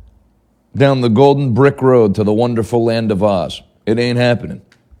down the golden brick road to the wonderful land of Oz, it ain't happening.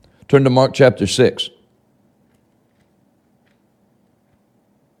 Turn to Mark chapter 6.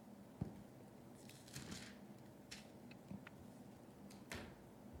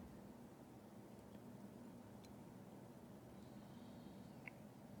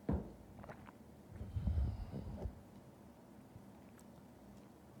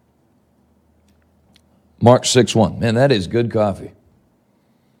 Mark 6:1. Man, that is good coffee.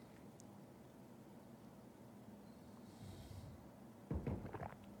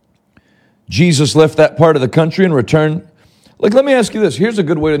 Jesus left that part of the country and returned. Let me ask you this. Here's a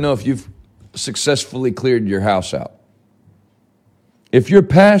good way to know if you've successfully cleared your house out. If your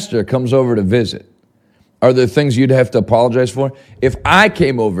pastor comes over to visit, are there things you'd have to apologize for? If I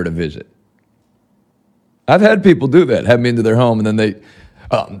came over to visit, I've had people do that, have me into their home, and then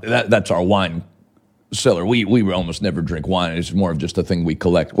that's our wine cellar. We almost never drink wine. It's more of just a thing we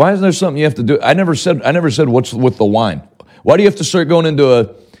collect. Why isn't there something you have to do? I never said what's with the wine. Why do you have to start going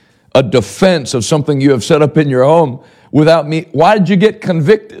into a defense of something you have set up in your home without me? Why did you get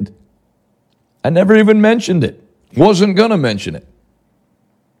convicted? I never even mentioned it. Wasn't gonna mention it.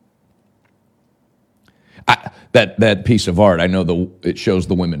 That piece of art, I know it shows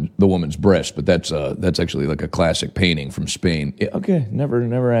the woman's breast, but that's actually like a classic painting from Spain. Yeah, okay,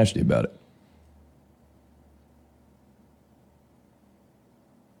 never asked you about it.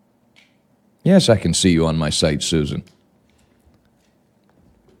 Yes, I can see you on my site, Susan.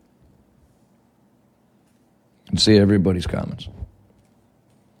 I can see everybody's comments.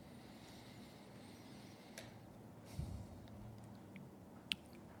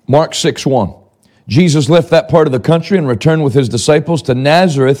 Mark 6:1. Jesus left that part of the country and returned with his disciples to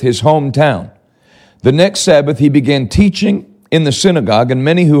Nazareth, his hometown. The next Sabbath, he began teaching in the synagogue, and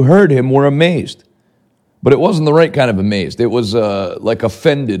many who heard him were amazed. But it wasn't the right kind of amazed. It was like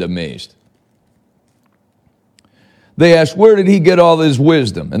offended amazed. They asked, where did he get all his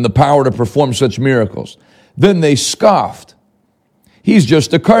wisdom and the power to perform such miracles? Then they scoffed. He's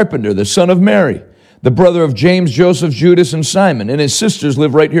just a carpenter, the son of Mary, the brother of James, Joseph, Judas, and Simon, and his sisters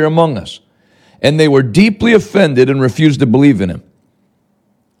live right here among us. And they were deeply offended and refused to believe in him.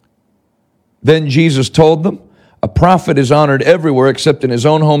 Then Jesus told them, a prophet is honored everywhere except in his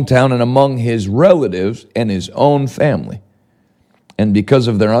own hometown and among his relatives and his own family. And because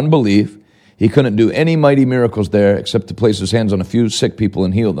of their unbelief, he couldn't do any mighty miracles there except to place his hands on a few sick people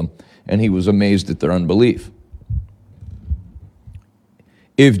and heal them. And he was amazed at their unbelief.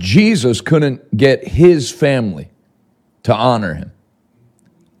 If Jesus couldn't get his family to honor him,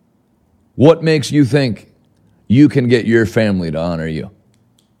 what makes you think you can get your family to honor you?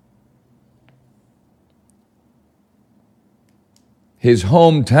 His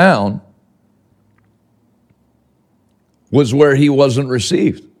hometown was where he wasn't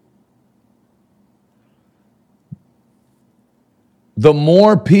received. The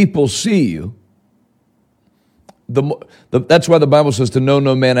more people see you, that's why the Bible says to know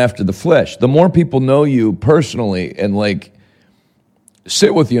no man after the flesh. The more people know you personally and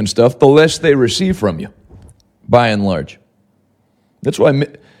sit with you and stuff, the less they receive from you, by and large. That's why,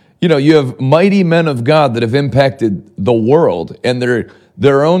 you have mighty men of God that have impacted the world, and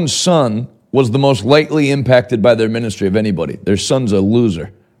their own son was the most lightly impacted by their ministry of anybody. Their son's a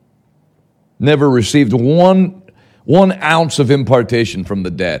loser. Never received one ounce of impartation from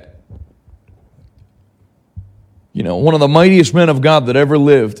the dad. One of the mightiest men of God that ever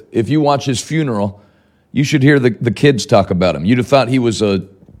lived, if you watch his funeral, you should hear the kids talk about him. You'd have thought he was a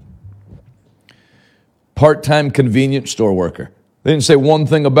part-time convenience store worker. They didn't say one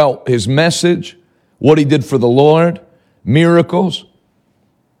thing about his message, what he did for the Lord, miracles.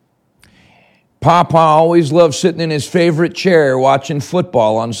 Papa always loved sitting in his favorite chair watching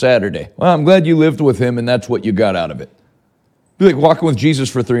football on Saturday. Well, I'm glad you lived with him and that's what you got out of it. Be like walking with Jesus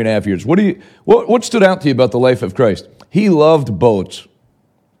for 3.5 years. What stood out to you about the life of Christ? He loved boats.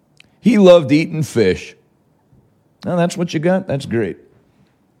 He loved eating fish. Now that's what you got? That's great.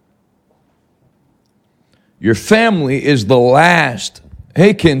 Your family is the last.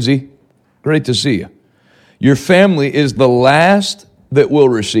 Hey, Kinsey, great to see you. Your family is the last that will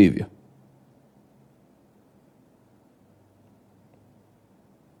receive you.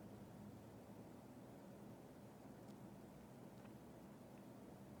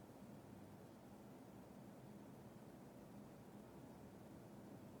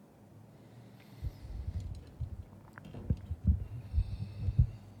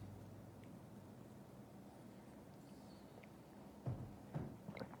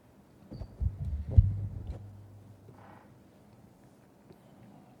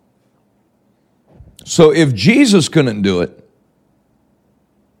 So if Jesus couldn't do it,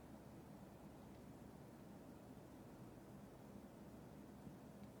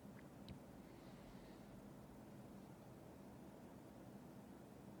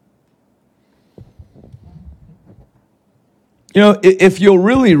 if you'll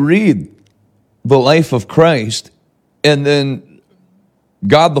really read the life of Christ and then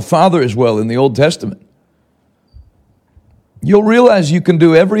God the Father as well in the Old Testament, you'll realize you can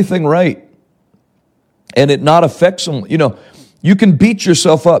do everything right and it not affect someone. You can beat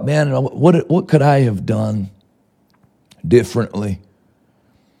yourself up, man. What could I have done differently?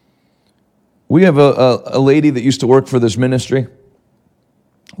 We have a lady that used to work for this ministry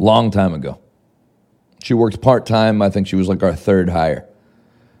a long time ago. She worked part-time. I think she was like our third hire.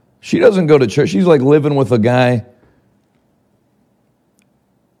 She doesn't go to church. She's like living with a guy,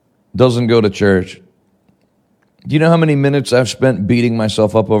 doesn't go to church. Do you know how many minutes I've spent beating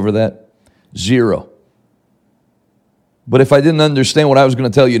myself up over that? 0. But if I didn't understand what I was going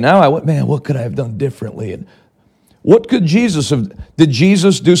to tell you now, I went, man, what could I have done differently? And what could Jesus have? Did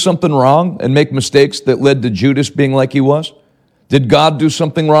Jesus do something wrong and make mistakes that led to Judas being like he was? Did God do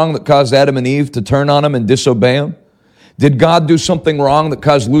something wrong that caused Adam and Eve to turn on him and disobey him? Did God do something wrong that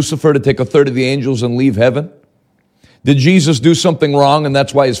caused Lucifer to take a third of the angels and leave heaven? Did Jesus do something wrong and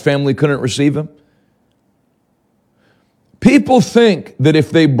that's why his family couldn't receive him? People think that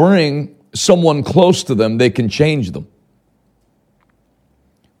if they bring someone close to them, they can change them.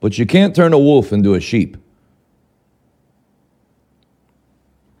 But you can't turn a wolf into a sheep.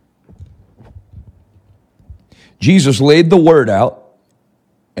 Jesus laid the word out,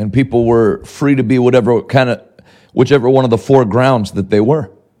 and people were free to be whichever one of the 4 grounds that they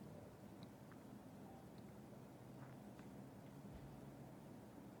were.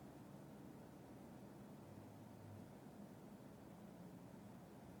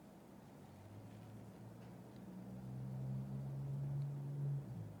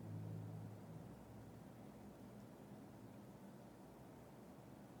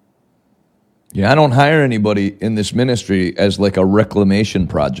 Yeah, I don't hire anybody in this ministry as like a reclamation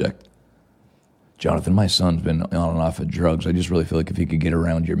project. Jonathan, my son's been on and off of drugs. I just really feel like if he could get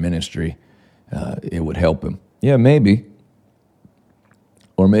around your ministry, it would help him. Yeah, maybe.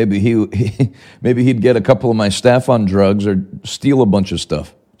 Or maybe he'd get a couple of my staff on drugs or steal a bunch of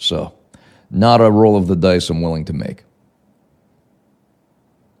stuff. So, not a roll of the dice I'm willing to make.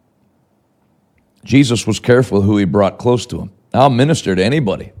 Jesus was careful who he brought close to him. I'll minister to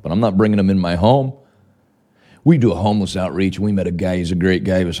anybody, but I'm not bringing them in my home. We do a homeless outreach. We met a guy, he's a great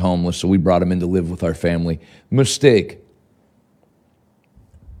guy, he was homeless, so we brought him in to live with our family. Mistake.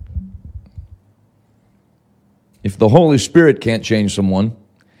 If the Holy Spirit can't change someone,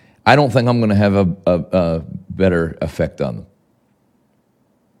 I don't think I'm going to have a better effect on them.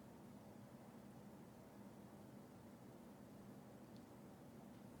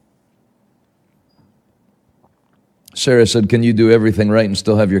 Sarah said, can you do everything right and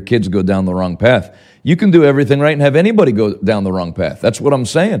still have your kids go down the wrong path? You can do everything right and have anybody go down the wrong path. That's what I'm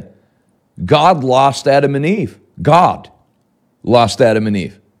saying. God lost Adam and Eve. God. lost Adam and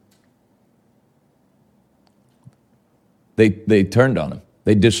Eve. They turned on him.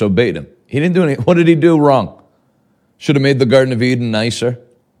 They disobeyed him. He didn't do anything. What did he do wrong? Should have made the Garden of Eden nicer,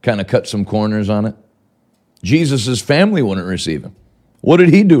 kind of cut some corners on it. Jesus' family wouldn't receive him. What did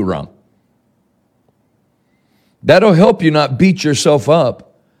he do wrong? That'll help you not beat yourself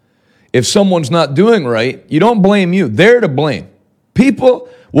up. If someone's not doing right, you don't blame you. They're to blame. People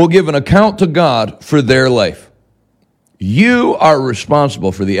will give an account to God for their life. You are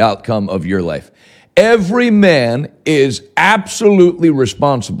responsible for the outcome of your life. Every man is absolutely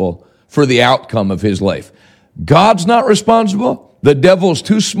responsible for the outcome of his life. God's not responsible. The devil's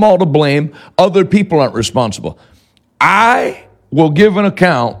too small to blame. Other people aren't responsible. I will give an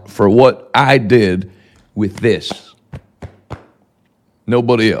account for what I did with this.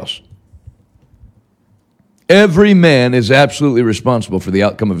 Nobody else. Every man is absolutely responsible for the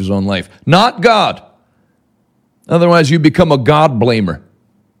outcome of his own life, not God. Otherwise, you become a God blamer.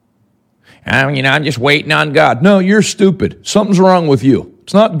 I'm just waiting on God. No, you're stupid. Something's wrong with you.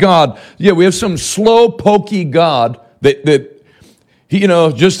 It's not God. Yeah, we have some slow, pokey God that he,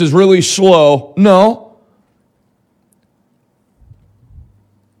 just is really slow. No.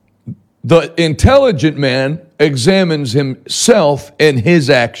 The intelligent man examines himself and his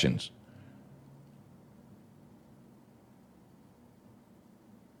actions.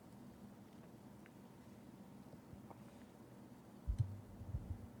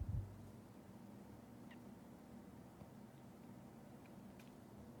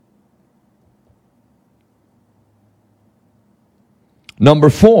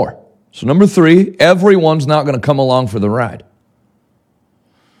 Number 4. So number 3, everyone's not going to come along for the ride.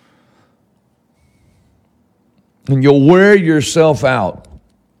 And you'll wear yourself out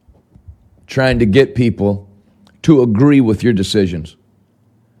trying to get people to agree with your decisions.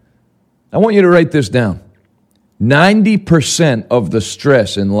 I want you to write this down. 90% of the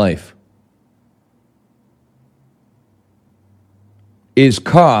stress in life is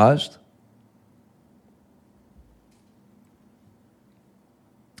caused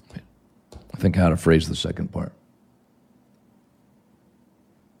think how to phrase the second part.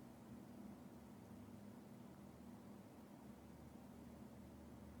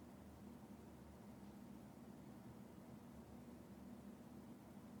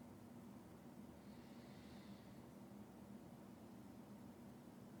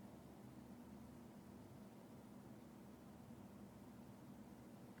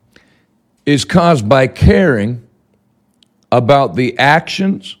 Is caused by caring about the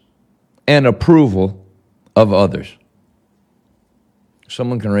actions and approval of others.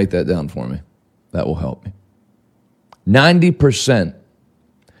 Someone can write that down for me. That will help me. 90%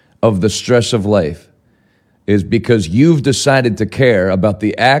 of the stress of life is because you've decided to care about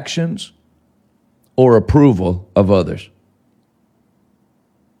the actions or approval of others.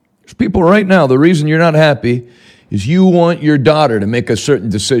 There's people right now, the reason you're not happy is you want your daughter to make a certain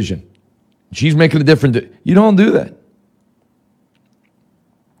decision. She's making a different you don't do that.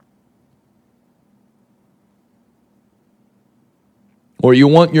 Or you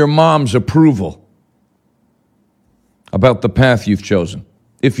want your mom's approval about the path you've chosen.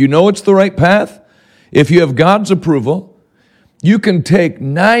 If you know it's the right path, if you have God's approval, you can take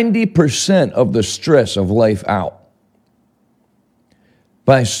 90% of the stress of life out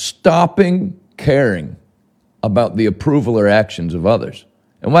by stopping caring about the approval or actions of others.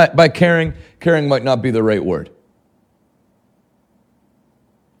 And by caring might not be the right word.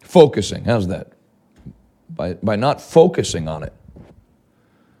 Focusing, how's that? By not focusing on it.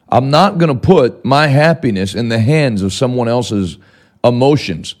 I'm not going to put my happiness in the hands of someone else's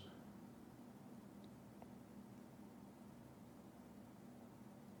emotions.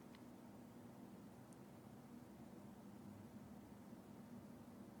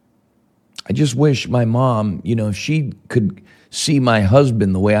 I just wish my mom, if she could see my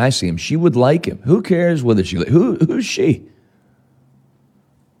husband the way I see him, she would like him. Who cares whether she, who's she?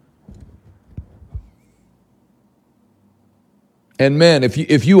 And man, if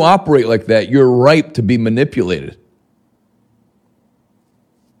you operate like that, you're ripe to be manipulated.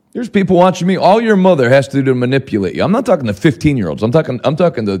 There's people watching me. All your mother has to do to manipulate you. I'm not talking to 15-year-olds. I'm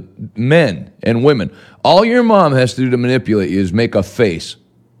talking to men and women. All your mom has to do to manipulate you is make a face.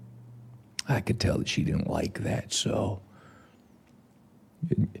 I could tell that she didn't like that, so.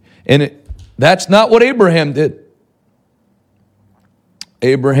 And that's not what Abraham did.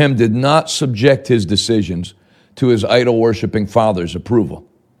 Abraham did not subject his decisions to his idol-worshiping father's approval.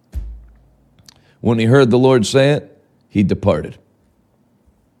 When he heard the Lord say it, he departed.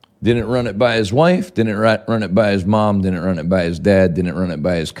 Didn't run it by his wife, didn't run it by his mom, didn't run it by his dad, didn't run it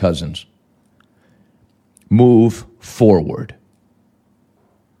by his cousins. Move forward.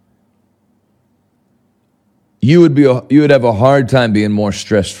 you would have a hard time being more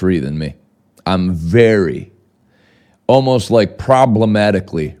stress-free than me. I'm very, almost like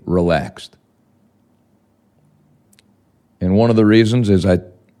problematically relaxed. And one of the reasons is I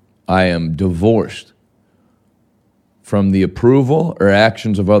am divorced from the approval or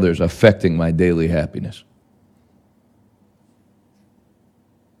actions of others affecting my daily happiness.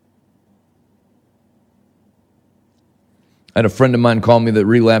 I had a friend of mine call me that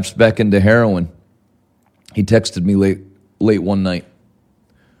relapsed back into heroin. He texted me late one night,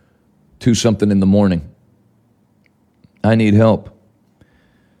 2-something in the morning. I need help.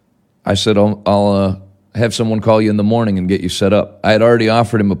 I said, I'll have someone call you in the morning and get you set up. I had already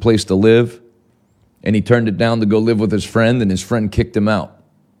offered him a place to live, and he turned it down to go live with his friend, and his friend kicked him out.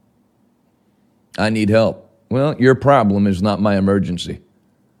 I need help. Well, your problem is not my emergency.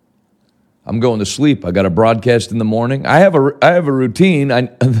 I'm going to sleep. I got a broadcast in the morning. I have a routine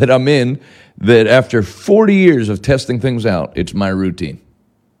that I'm in that after 40 years of testing things out, it's my routine.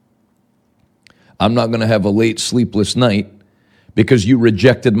 I'm not going to have a late sleepless night because you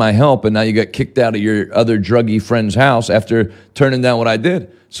rejected my help and now you got kicked out of your other druggy friend's house after turning down what I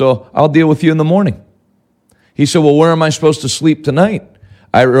did. So I'll deal with you in the morning. He said, well, where am I supposed to sleep tonight?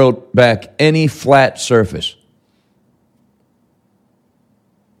 I wrote back, any flat surface.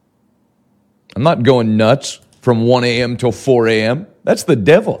 I'm not going nuts from 1 a.m. till 4 a.m. That's the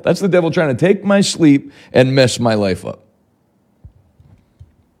devil. That's the devil trying to take my sleep and mess my life up.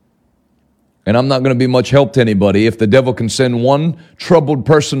 And I'm not going to be much help to anybody if the devil can send one troubled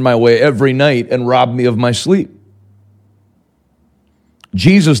person my way every night and rob me of my sleep.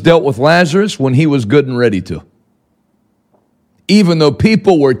 Jesus dealt with Lazarus when he was good and ready to. Even though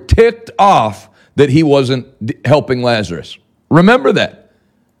people were ticked off that he wasn't helping Lazarus. Remember that.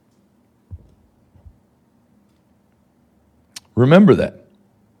 Remember that.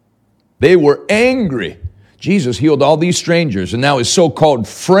 They were angry. Jesus healed all these strangers, and now his so-called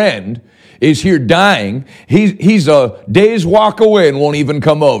friend is here dying. He's a day's walk away and won't even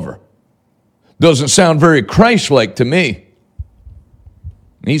come over. Doesn't sound very Christ-like to me.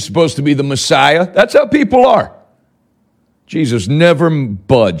 He's supposed to be the Messiah. That's how people are. Jesus never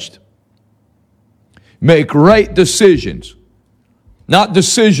budged. Make right decisions. Not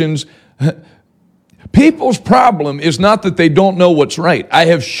decisions. People's problem is not that they don't know what's right. I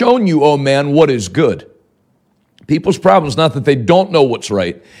have shown you, oh man, what is good. People's problem is not that they don't know what's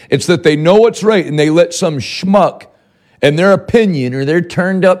right. It's that they know what's right and they let some schmuck and their opinion or their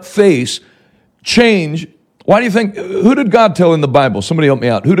turned up face change. Why do you think, who did God tell in the Bible? Somebody help me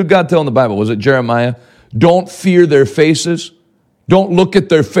out. Who did God tell in the Bible? Was it Jeremiah? Don't fear their faces. Don't look at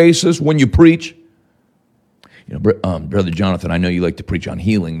their faces when you preach. You know, Brother Jonathan, I know you like to preach on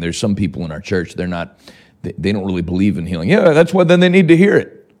healing. There's some people in our church, they don't really believe in healing. Yeah, that's why then they need to hear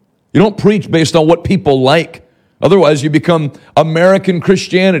it. You don't preach based on what people like. Otherwise, you become American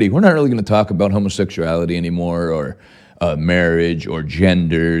Christianity. We're not really going to talk about homosexuality anymore or marriage or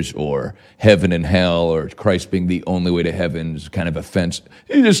genders or heaven and hell or Christ being the only way to heaven is kind of offense.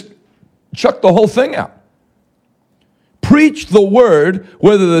 You just chuck the whole thing out. Preach the word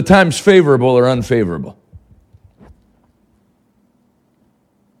whether the time's favorable or unfavorable.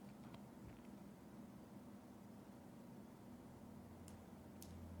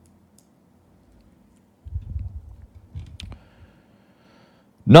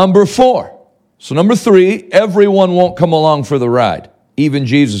 Number 4. So number 3, everyone won't come along for the ride, even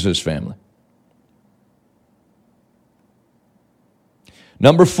Jesus' family.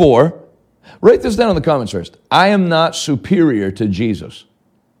 Number 4, write this down in the comments first. I am not superior to Jesus.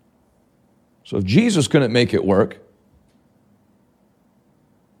 So if Jesus couldn't make it work,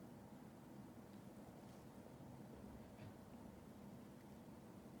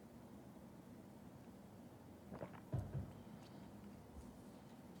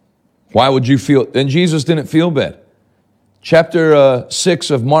 why would you feel? And Jesus didn't feel bad. Chapter 6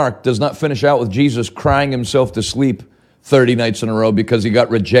 of Mark does not finish out with Jesus crying himself to sleep 30 nights in a row because he got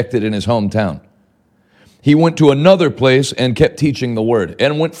rejected in his hometown. He went to another place and kept teaching the word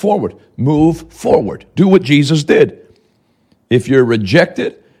and went forward. Move forward. Do what Jesus did. If you're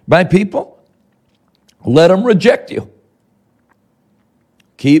rejected by people, let them reject you.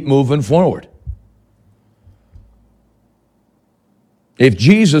 Keep moving forward. If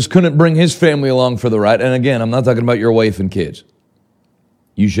Jesus couldn't bring his family along for the ride, and again, I'm not talking about your wife and kids.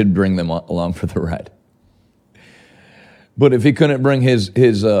 You should bring them along for the ride. But if he couldn't bring his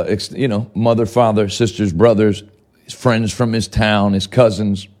mother, father, sisters, brothers, his friends from his town, his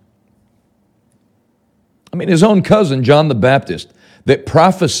cousins. I mean, his own cousin, John the Baptist, that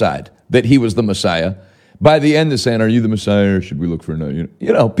prophesied that he was the Messiah, by the end they're saying, are you the Messiah or should we look for another?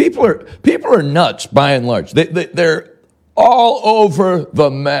 You know, people are nuts by and large. They're all over the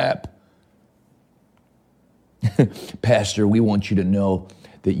map. Pastor, we want you to know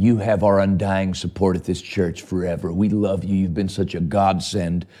that you have our undying support at this church forever. We love you. You've been such a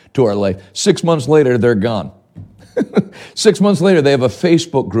godsend to our life. 6 months later, they're gone. 6 months later, they have a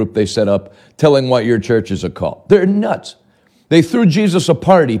Facebook group they set up telling what your church is a cult. They're nuts. They threw Jesus a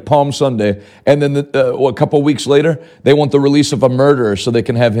party Palm Sunday, and then a couple weeks later, they want the release of a murderer so they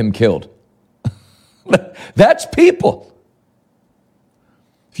can have him killed. That's people.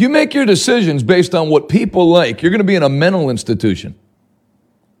 If you make your decisions based on what people like, you're going to be in a mental institution.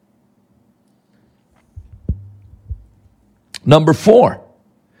 Number 4,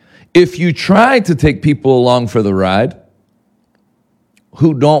 if you try to take people along for the ride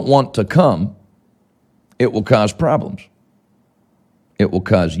who don't want to come, it will cause problems. It will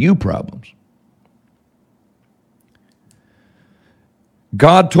cause you problems.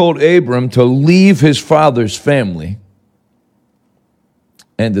 God told Abram to leave his father's family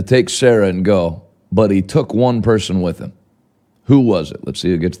and to take Sarah and go, but he took one person with him. Who was it? Let's see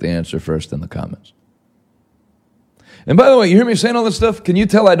who gets the answer first in the comments. And by the way, you hear me saying all this stuff? Can you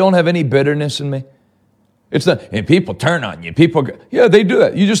tell I don't have any bitterness in me? It's not, and people turn on you. Yeah, they do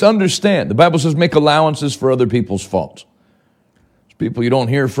that. You just understand. The Bible says make allowances for other people's faults. It's people you don't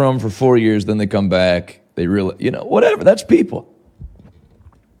hear from for 4 years, then they come back. They really, whatever. That's people.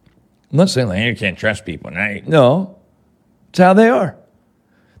 I'm not saying you can't trust people. No, it's how they are.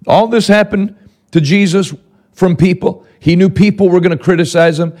 All this happened to Jesus from people. He knew people were going to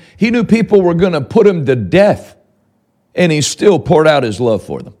criticize him. He knew people were going to put him to death. And he still poured out his love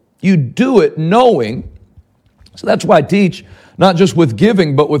for them. You do it knowing. So that's why I teach, not just with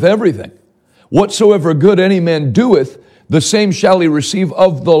giving, but with everything. Whatsoever good any man doeth, the same shall he receive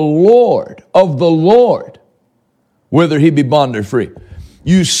of the Lord, whether he be bond or free.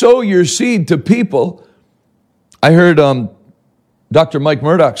 You sow your seed to people. I heard Dr. Mike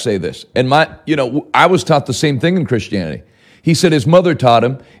Murdoch say this, and I was taught the same thing in Christianity. He said his mother taught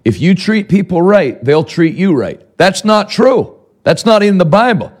him, if you treat people right, they'll treat you right. That's not true. That's not in the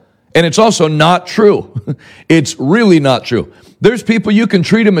Bible. And it's also not true. It's really not true. There's people you can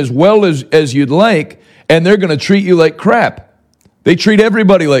treat them as well as you'd like, and they're going to treat you like crap. They treat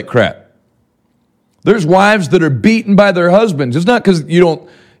everybody like crap. There's wives that are beaten by their husbands. It's not because you're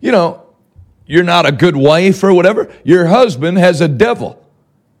not a good wife or whatever. Your husband has a devil.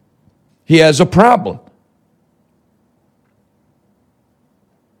 He has a problem.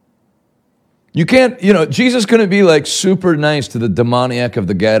 You can't, Jesus couldn't be like super nice to the demoniac of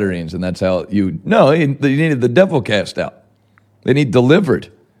the Gadarenes, and that's how they needed the devil cast out. They need delivered.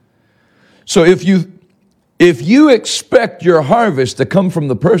 So if you expect your harvest to come from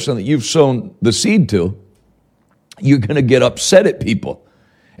the person that you've sown the seed to, you're going to get upset at people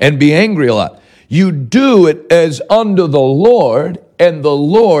and be angry a lot. You do it as unto the Lord, and the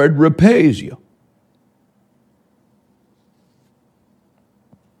Lord repays you.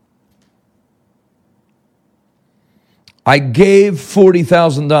 I gave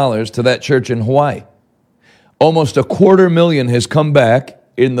 $40,000 to that church in Hawaii. Almost $250,000 has come back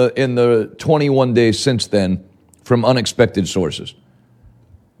in the 21 days since then from unexpected sources.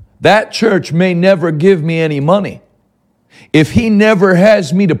 That church may never give me any money. If he never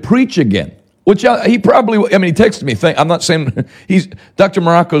has me to preach again, which he probably, he texted me. I'm not saying Dr.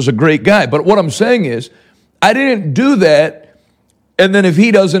 Morocco's a great guy, but what I'm saying is I didn't do that. And then if he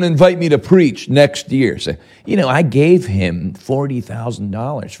doesn't invite me to preach next year, say, I gave him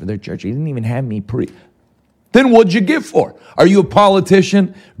 $40,000 for their church. He didn't even have me preach. Then what'd you give for? Are you a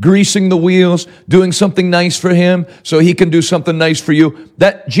politician, greasing the wheels, doing something nice for him so he can do something nice for you?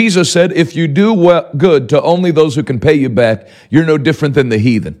 That Jesus said, if you do good to only those who can pay you back, you're no different than the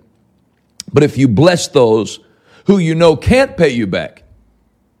heathen. But if you bless those who can't pay you back,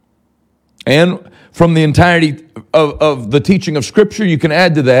 and from the entirety of the teaching of Scripture, you can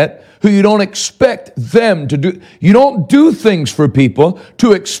add to that, who you don't expect them to do. You don't do things for people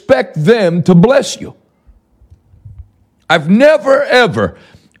to expect them to bless you. I've never, ever,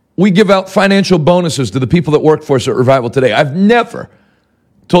 we give out financial bonuses to the people that work for us at Revival Today. I've never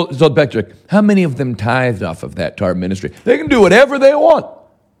told Patrick, how many of them tithed off of that to our ministry? They can do whatever they want.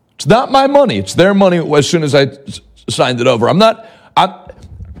 It's not my money. It's their money as soon as I signed it over.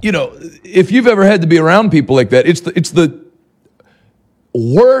 If you've ever had to be around people like that, it's the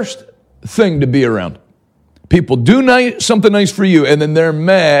worst thing to be around. People do something nice for you, and then they're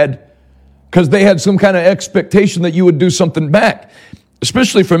mad because they had some kind of expectation that you would do something back.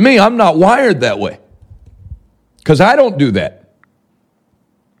 Especially for me, I'm not wired that way because I don't do that.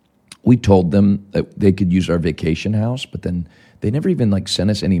 We told them that they could use our vacation house, but then they never even sent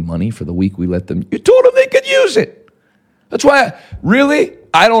us any money for the week we let them. You told them they could use it. That's why,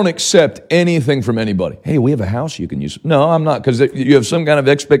 I don't accept anything from anybody. Hey, we have a house you can use. No, I'm not, because you have some kind of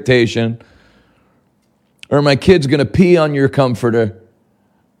expectation. Or my kid's going to pee on your comforter,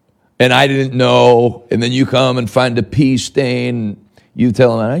 and I didn't know, and then you come and find a pee stain. You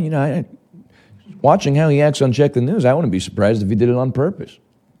tell him, watching how he acts on Check the News, I wouldn't be surprised if he did it on purpose.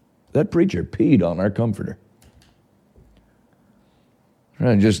 That preacher peed on our comforter.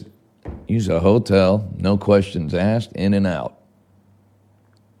 Just use a hotel, no questions asked, in and out.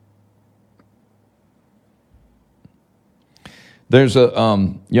 There's a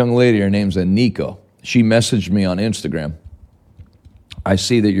young lady, her name's Nico. She messaged me on Instagram. I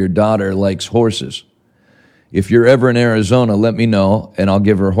see that your daughter likes horses. If you're ever in Arizona, let me know, and I'll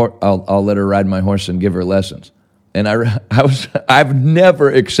give her. I'll let her ride my horse and give her lessons. And I've never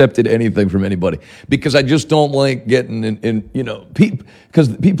accepted anything from anybody because I just don't like getting in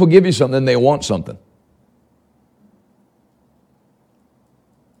because people give you something and they want something.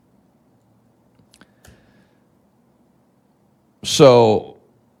 So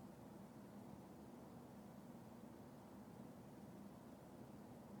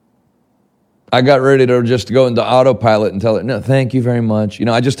I got ready to just go into autopilot and tell her, no, thank you very much.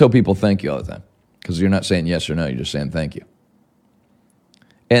 I just tell people thank you all the time. Because you're not saying yes or no, you're just saying thank you.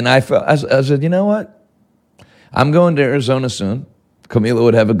 And I said, you know what? I'm going to Arizona soon. Camila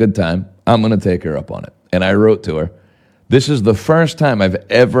would have a good time. I'm going to take her up on it. And I wrote to her, this is the first time I've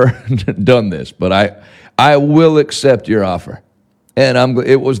ever done this, but I will accept your offer. And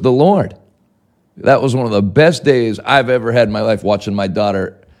it was the Lord. That was one of the best days I've ever had in my life, watching my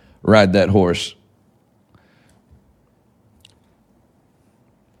daughter ride that horse.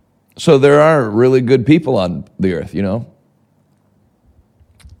 So there are really good people on the earth,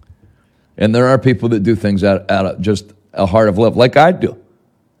 And there are people that do things out of just a heart of love, like I do.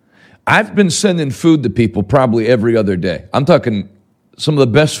 I've been sending food to people probably every other day. I'm talking some of the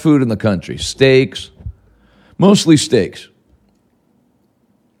best food in the country. Steaks, mostly steaks.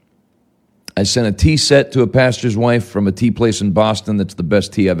 I sent a tea set to a pastor's wife from a tea place in Boston that's the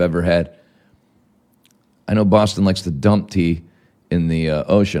best tea I've ever had. I know Boston likes to dump tea in the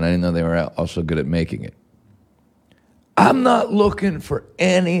ocean. I didn't know they were also good at making it. I'm not looking for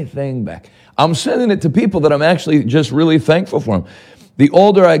anything back. I'm sending it to people that I'm actually just really thankful for them. The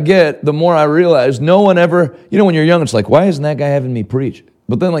older I get, the more I realize no one ever, when you're young, it's like, why isn't that guy having me preach?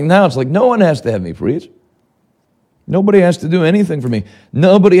 But then now it's like, no one has to have me preach. Nobody has to do anything for me.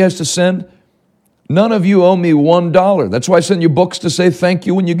 Nobody has to send. None of you owe me $1. That's why I send you books to say thank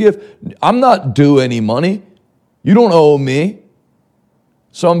you when you give. I'm not due any money. You don't owe me.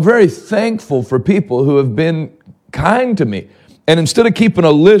 So I'm very thankful for people who have been kind to me. And instead of keeping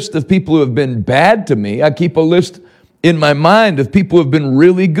a list of people who have been bad to me, I keep a list in my mind of people who have been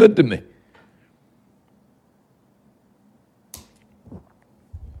really good to me.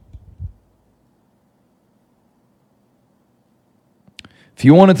 If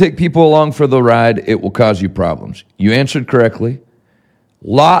you want to take people along for the ride, it will cause you problems. You answered correctly.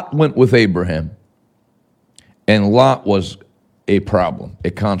 Lot went with Abraham, and Lot was a problem, a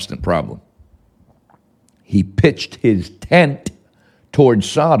constant problem. He pitched his tent towards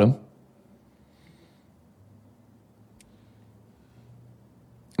Sodom.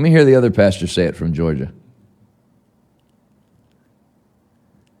 Let me hear the other pastor say it from Georgia.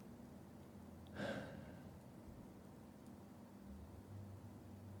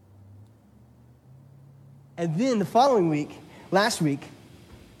 And then the following week, last week,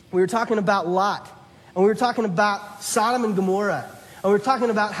 we were talking about Lot. And we were talking about Sodom and Gomorrah. And we were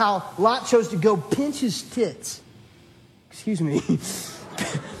talking about how Lot chose to go pinch his tits. Excuse me.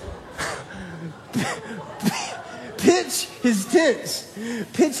 Pitch his tents.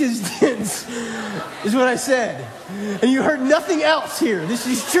 Pitch his tents is what I said. And you heard nothing else here. This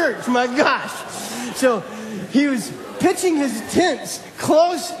is church, my gosh. So he was pitching his tents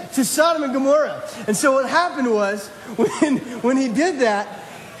close to Sodom and Gomorrah. And so what happened was, when he did that,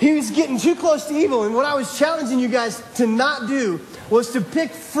 he was getting too close to evil. And what I was challenging you guys to not do was to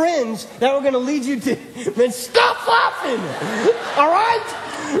pick friends that were going to lead you to, man, stop laughing. All right?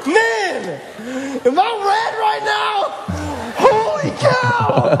 Man, am I red right now? Holy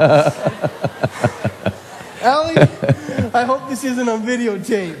cow. Allie, I hope this isn't on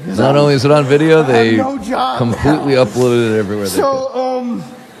videotape. Not only is it on video, they completely uploaded it everywhere. So,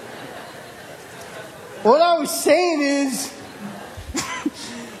 what I was saying is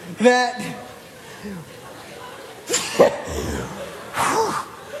that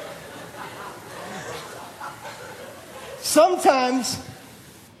sometimes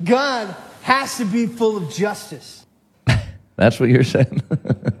God has to be full of justice. That's what you're saying?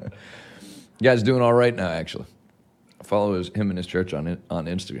 You guys doing all right now, actually. I follow him and his church on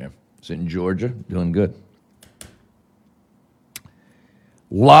Instagram. It's in Georgia, doing good.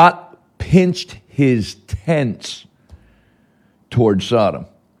 Lot pinched his tents toward Sodom.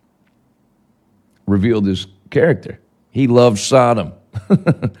 Revealed his character. He loved Sodom.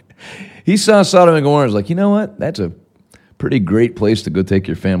 He saw Sodom and Gomorrah and was like, you know what? That's a pretty great place to go take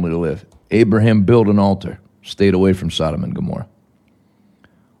your family to live. Abraham built an altar, stayed away from Sodom and Gomorrah.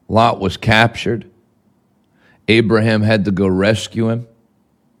 Lot was captured. Abraham had to go rescue him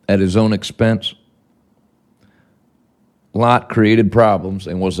at his own expense. Lot created problems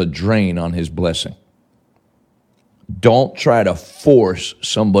and was a drain on his blessing. Don't try to force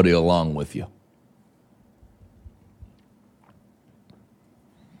somebody along with you.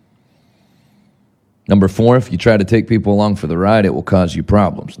 Number 4, if you try to take people along for the ride, it will cause you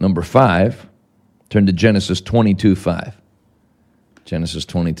problems. Number 5, turn to Genesis 22:5. Genesis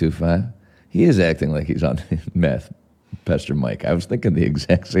 22:5. He is acting like he's on meth, Pastor Mike. I was thinking the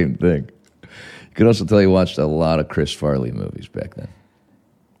exact same thing. You could also tell he watched a lot of Chris Farley movies back then.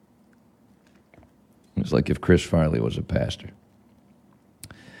 It was like if Chris Farley was a pastor.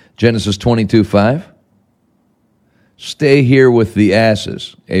 Genesis 22:5. Stay here with the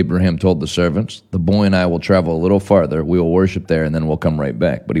asses, Abraham told the servants. The boy and I will travel a little farther. We will worship there, and then we'll come right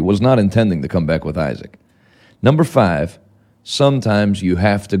back. But he was not intending to come back with Isaac. Number 5, sometimes you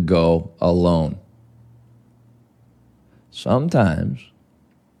have to go alone. Sometimes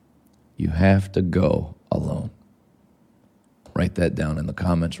you have to go alone. Write that down in the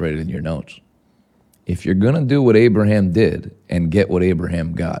comments, write it in your notes. If you're going to do what Abraham did and get what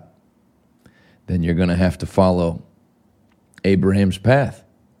Abraham got, then you're going to have to follow Abraham's path.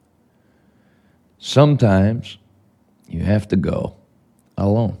 Sometimes you have to go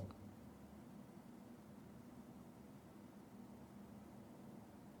alone.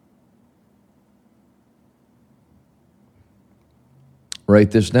 Write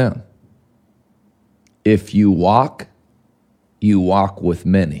this down. If you walk with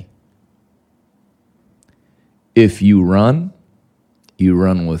many. If you run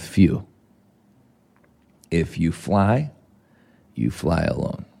with few. If you fly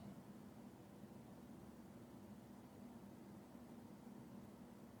alone.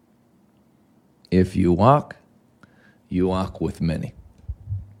 If you walk with many.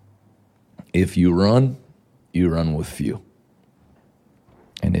 If you run with few.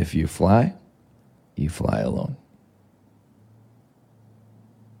 And if you fly alone.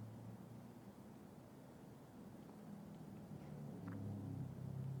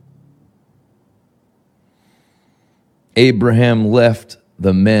 Abraham left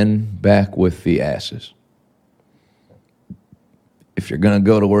the men back with the asses. If you're going to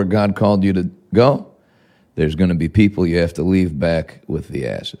go to where God called you to go, there's going to be people you have to leave back with the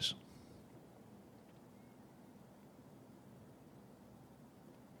asses.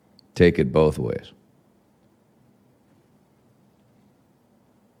 Take it both ways.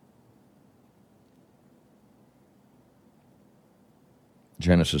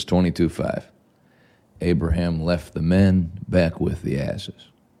 Genesis 22:5. Abraham left the men back with the asses.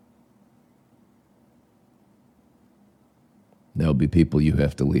 There'll be people you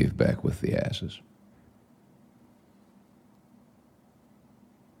have to leave back with the asses.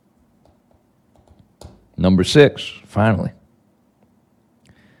 Number 6, finally.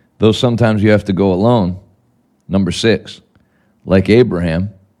 Though sometimes you have to go alone, number 6, like Abraham,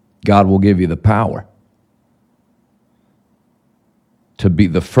 God will give you the power to be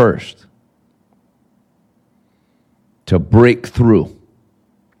the first to break through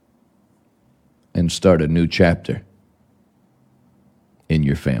and start a new chapter in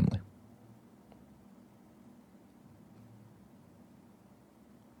your family.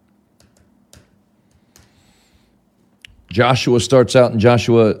 Joshua starts out in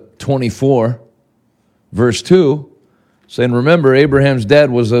Joshua 24, verse 2, saying, remember, Abraham's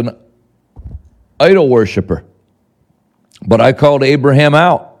dad was an idol worshiper, but I called Abraham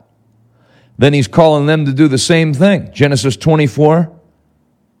out. Then he's calling them to do the same thing. Genesis 24,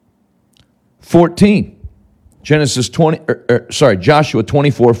 14. Joshua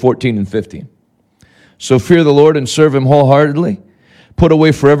 24, 14 and 15. So fear the Lord and serve him wholeheartedly. Put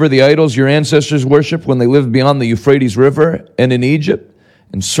away forever the idols your ancestors worshipped when they lived beyond the Euphrates River and in Egypt,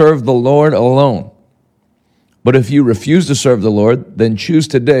 and serve the Lord alone. But if you refuse to serve the Lord, then choose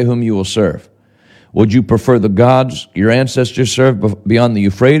today whom you will serve. Would you prefer the gods your ancestors served beyond the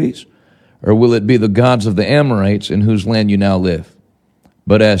Euphrates? Or will it be the gods of the Amorites in whose land you now live?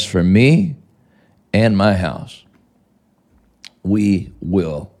 But as for me and my house, we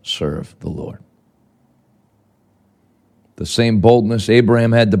will serve the Lord. The same boldness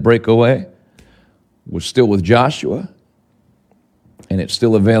Abraham had to break away was still with Joshua, and it's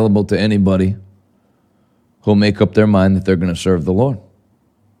still available to anybody who'll make up their mind that they're going to serve the Lord.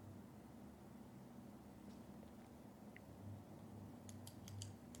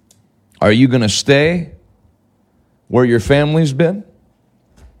 Are you going to stay where your family's been?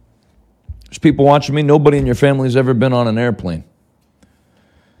 There's people watching me. Nobody in your family's ever been on an airplane.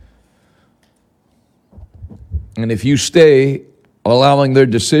 And if you stay allowing their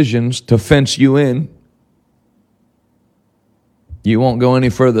decisions to fence you in, you won't go any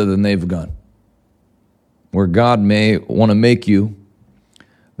further than they've gone. Where God may want to make you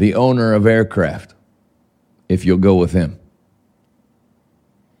the owner of aircraft if you'll go with him.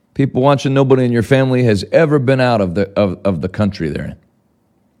 People watching, nobody in your family has ever been out of the country they're in.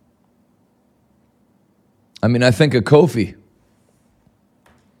 I mean, I think of Kofi,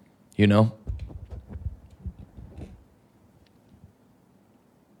 you know.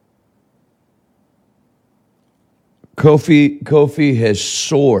 Kofi has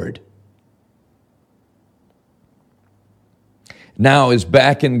soared. Now is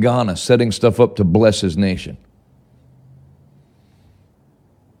back in Ghana setting stuff up to bless his nation.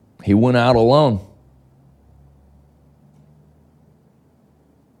 He went out alone.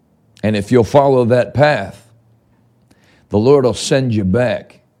 And if you'll follow that path, the Lord will send you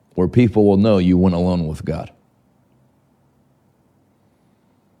back where people will know you went alone with God.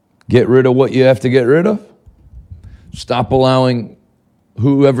 Get rid of what you have to get rid of. Stop allowing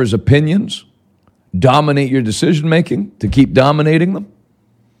whoever's opinions dominate your decision making to keep dominating them.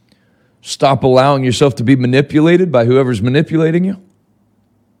 Stop allowing yourself to be manipulated by whoever's manipulating you.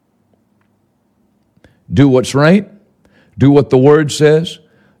 Do what's right. Do what the Word says.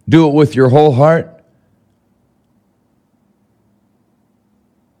 Do it with your whole heart.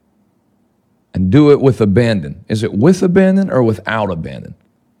 And do it with abandon. Is it with abandon or without abandon?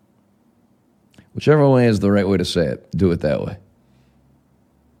 Whichever way is the right way to say it, do it that way.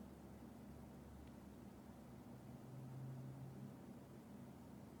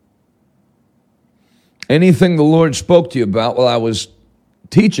 Anything the Lord spoke to you about while I was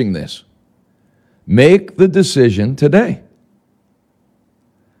teaching this, make the decision today.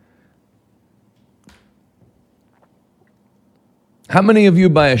 How many of you,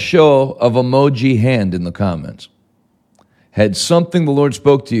 by a show of emoji hand in the comments, had something the Lord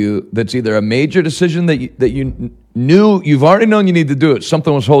spoke to you that's either a major decision that you knew, you've already known you need to do it,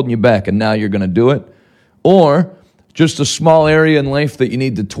 something was holding you back and now you're going to do it, or just a small area in life that you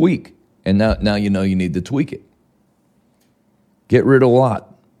need to tweak and now you know you need to tweak it. Get rid of a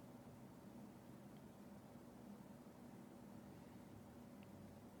lot.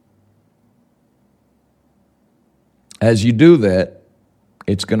 As you do that,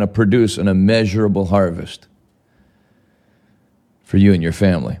 it's going to produce an immeasurable harvest for you and your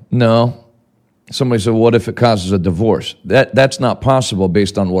family. No. Somebody said, what if it causes a divorce? That's not possible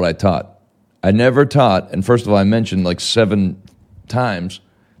based on what I taught. I never taught, and first of all, I mentioned like 7 times,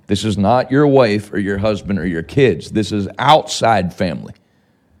 this is not your wife or your husband or your kids. This is outside family.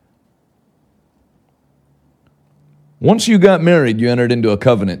 Once you got married, you entered into a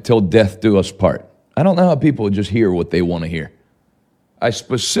covenant till death do us part. I don't know how people would just hear what they want to hear. I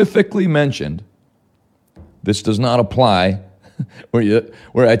specifically mentioned this does not apply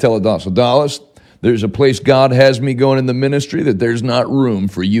where I tell Dallas, so Dallas, there's a place God has me going in the ministry that there's not room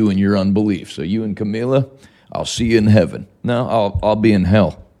for you and your unbelief. So you and Camila, I'll see you in heaven. No, I'll be in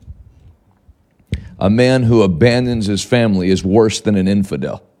hell. A man who abandons his family is worse than an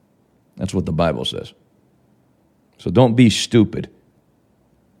infidel. That's what the Bible says. So don't be stupid.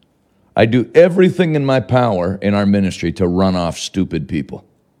 I do everything in my power in our ministry to run off stupid people.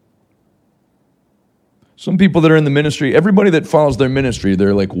 Some people that are in the ministry, everybody that follows their ministry,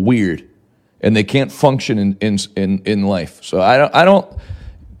 they're like weird, and they can't function in life. So I don't.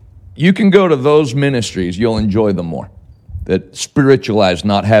 You can go to those ministries, you'll enjoy them more. That spiritualize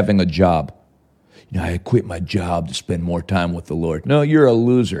not having a job. You know, I quit my job to spend more time with the Lord. No, you're a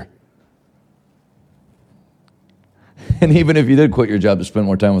loser. And even if you did quit your job to spend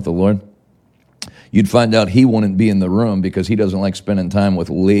more time with the Lord, you'd find out he wouldn't be in the room because he doesn't like spending time with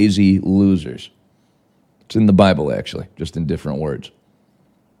lazy losers. It's in the Bible, actually, just in different words.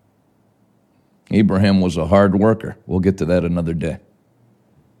 Abraham was a hard worker. We'll get to that another day.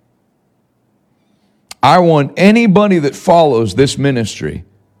 I want anybody that follows this ministry,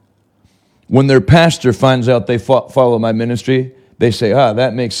 when their pastor finds out they follow my ministry, they say,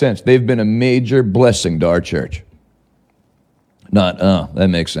 that makes sense. They've been a major blessing to our church. Not, that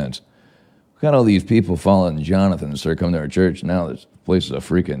makes sense. Got all these people following Jonathan and start coming to our church. Now this place is a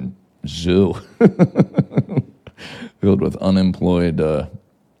freaking zoo filled with unemployed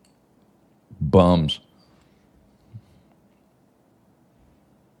bums.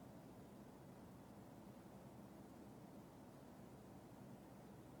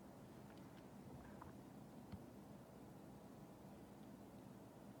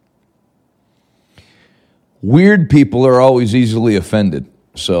 Weird people are always easily offended.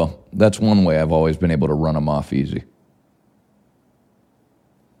 So that's one way I've always been able to run them off easy.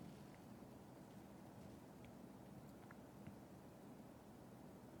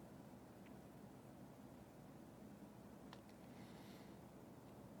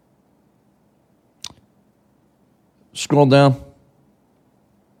 Scroll down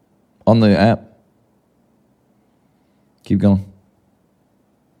on the app. Keep going.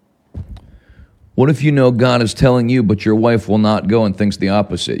 What if you know God is telling you, but your wife will not go and thinks the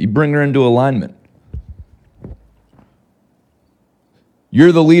opposite? You bring her into alignment.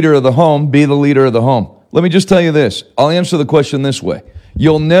 You're the leader of the home, be the leader of the home. Let me just tell you this. I'll answer the question this way.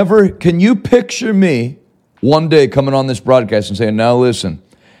 Can you picture me one day coming on this broadcast and saying, now listen,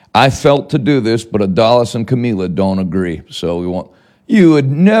 I felt to do this, but Adalis and Camila don't agree, so we won't. You would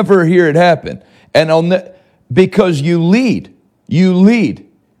never hear it happen. And because you lead. You lead.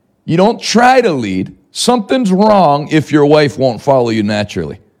 You don't try to lead. Something's wrong if your wife won't follow you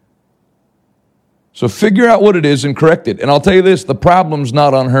naturally. So figure out what it is and correct it. And I'll tell you this, the problem's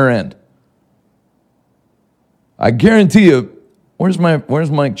not on her end. I guarantee you, where's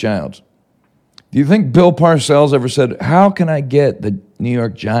Mike Childs? Do you think Bill Parcells ever said, how can I get the New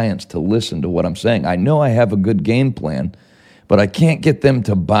York Giants to listen to what I'm saying? I know I have a good game plan, but I can't get them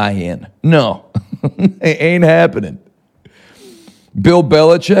to buy in. No, it ain't happening. Bill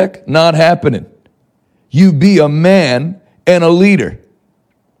Belichick, not happening. You be a man and a leader.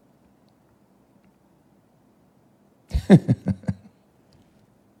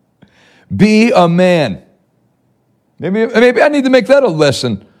 Be a man. Maybe I need to make that a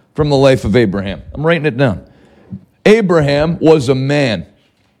lesson from the life of Abraham. I'm writing it down. Abraham was a man.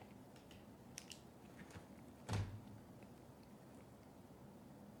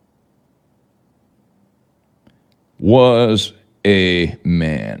 Was a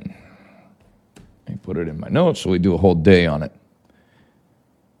man. I put it in my notes so we do a whole day on it.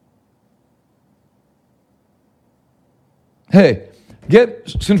 Hey,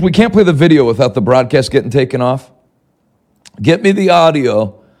 since we can't play the video without the broadcast getting taken off, get me the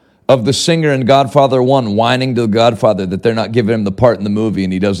audio of the singer in Godfather 1 whining to the Godfather that they're not giving him the part in the movie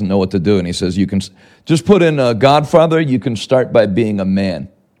and he doesn't know what to do. And he says, you can just put in Godfather, you can start by being a man.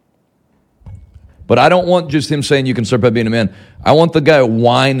 But I don't want just him saying you can start by being a man. I want the guy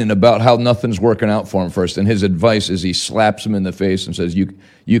whining about how nothing's working out for him first. And his advice is he slaps him in the face and says,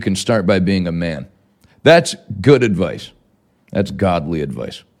 you can start by being a man. That's good advice. That's godly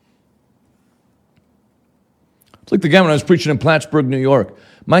advice. It's like the guy when I was preaching in Plattsburgh, New York.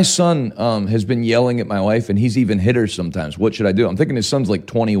 My son has been yelling at my wife, and he's even hit her sometimes. What should I do? I'm thinking his son's like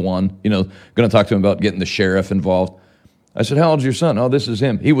 21, going to talk to him about getting the sheriff involved. I said, how old's your son? Oh, this is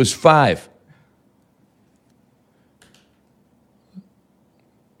him. He was 5.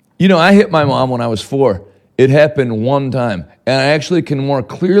 I hit my mom when I was 4. It happened one time. And I actually can more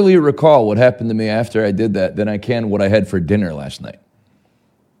clearly recall what happened to me after I did that than I can what I had for dinner last night.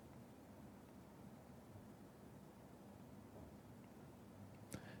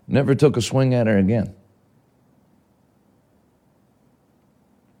 Never took a swing at her again.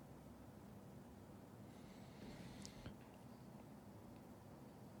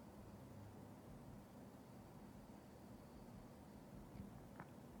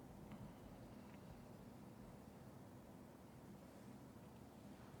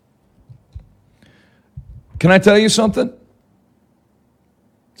 Can I tell you something?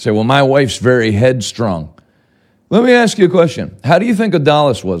 Say, well, my wife's very headstrong. Let me ask you a question. How do you think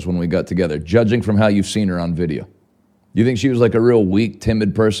Adalis was when we got together, judging from how you've seen her on video? Do you think she was like a real weak,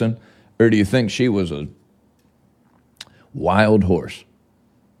 timid person? Or do you think she was a wild horse?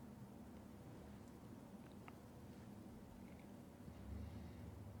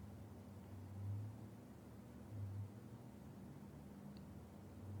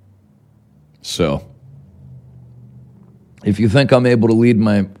 So, if you think I'm able to lead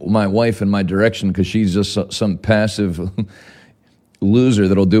my wife in my direction because she's just some passive loser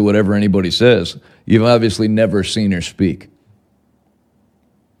that'll do whatever anybody says, you've obviously never seen her speak.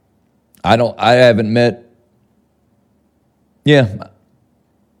 I haven't met. Yeah.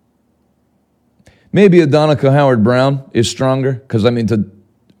 Maybe Adonica Howard Brown is stronger because, to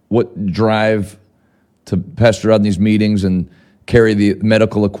drive to Pastor Rodney's meetings and carry the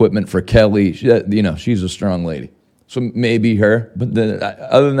medical equipment for Kelly. She's a strong lady. So maybe her. But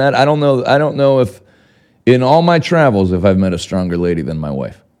other than that, I don't know. I don't know if in all my travels if I've met a stronger lady than my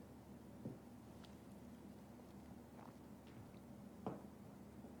wife.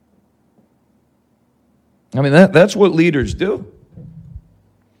 I mean, that's what leaders do.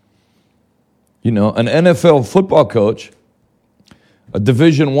 An NFL football coach, a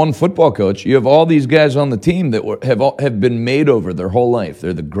Division I football coach, you have all these guys on the team that have been made over their whole life.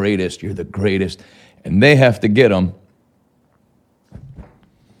 They're the greatest, you're the greatest, and they have to get them.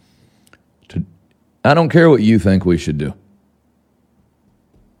 I don't care what you think we should do.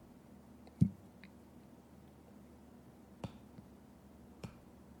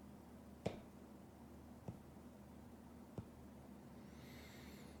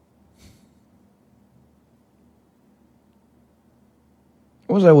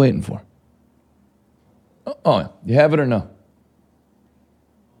 What was I waiting for? Oh, you have it or no?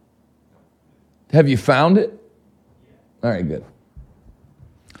 Have you found it? All right, good.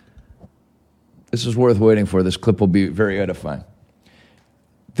 This is worth waiting for. This clip will be very edifying.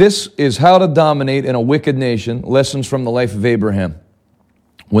 This is How to Dominate in a Wicked Nation, Lessons from the Life of Abraham.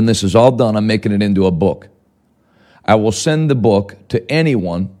 When this is all done, I'm making it into a book. I will send the book to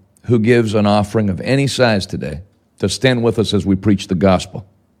anyone who gives an offering of any size today to stand with us as we preach the gospel.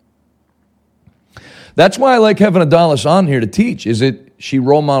 That's why I like having Adalis on here to teach. She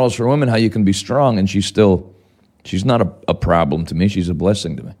role models for women how you can be strong, and she's not a problem to me. She's a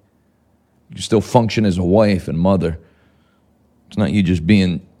blessing to me. You still function as a wife and mother. It's not you just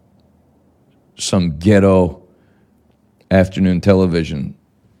being some ghetto afternoon television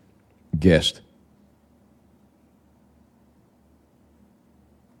guest.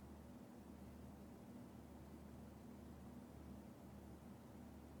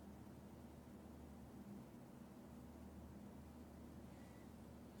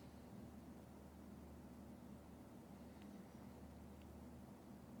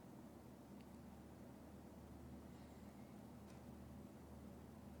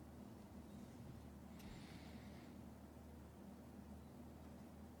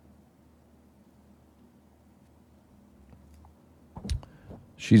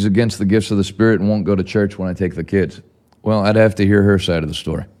 She's against the gifts of the Spirit and won't go to church when I take the kids. Well, I'd have to hear her side of the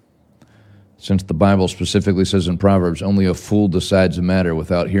story. Since the Bible specifically says in Proverbs, only a fool decides a matter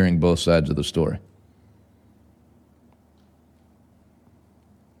without hearing both sides of the story.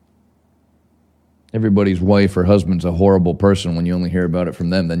 Everybody's wife or husband's a horrible person when you only hear about it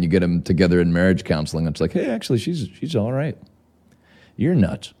from them. Then you get them together in marriage counseling. It's like, hey, actually, she's all right. You're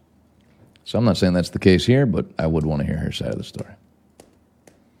nuts. So I'm not saying that's the case here, but I would want to hear her side of the story.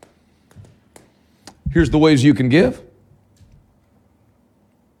 Here's the ways you can give.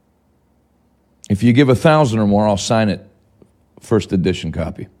 If you give 1,000 or more, I'll sign it first edition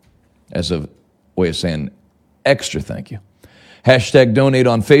copy as a way of saying extra thank you. Hashtag donate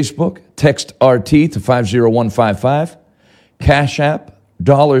on Facebook. Text RT to 50155. Cash App,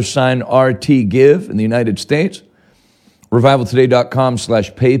 $RT give in the United States.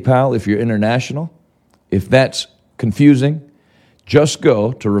 RevivalToday.com/PayPal if you're international. If that's confusing, just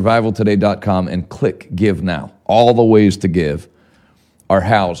go to RevivalToday.com and click Give Now. All the ways to give are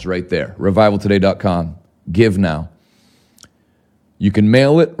housed right there. RevivalToday.com, Give Now. You can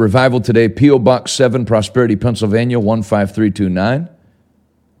mail it, Revival Today, P.O. Box 7, Prosperity, Pennsylvania, 15329.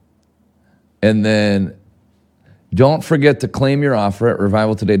 And then don't forget to claim your offer at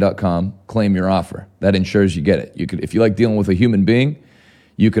RevivalToday.com. Claim your offer. That ensures you get it. You could, if you like dealing with a human being,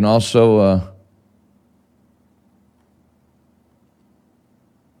 you can also...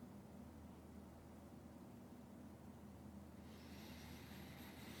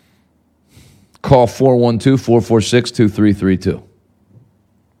 call 412-446-2332.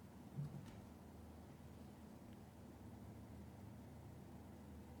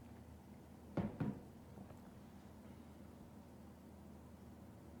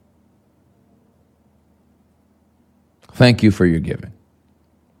 Thank you for your giving.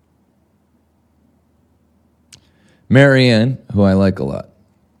 Marianne, who I like a lot,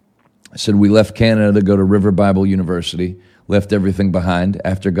 said, we left Canada to go to River Bible University, left everything behind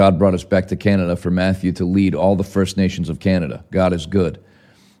after God brought us back to Canada for Matthew to lead all the First Nations of Canada. God is good.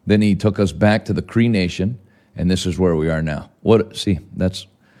 Then he took us back to the Cree Nation, and this is where we are now. That's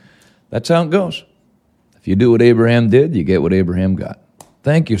how it goes. If you do what Abraham did, you get what Abraham got.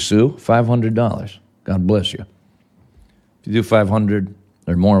 Thank you, Sue. $500. God bless you. If you do 500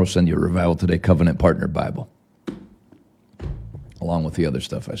 or more, we'll send you a Revival Today Covenant Partner Bible, along with the other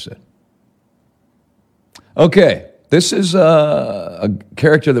stuff I said. Okay. This is a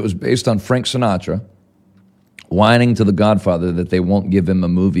character that was based on Frank Sinatra, whining to the Godfather that they won't give him a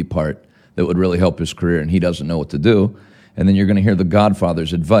movie part that would really help his career, and he doesn't know what to do. And then you're going to hear the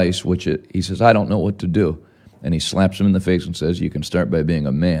Godfather's advice, he says, I don't know what to do. And he slaps him in the face and says, you can start by being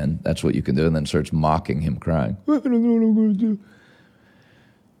a man. That's what you can do. And then starts mocking him, crying. I don't know what I'm going to do.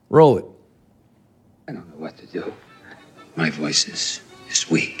 Roll it. I don't know what to do. My voice is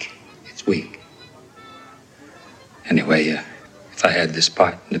weak. It's weak. Anyway, if I had this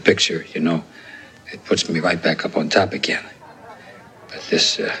part in the picture, it puts me right back up on top again. But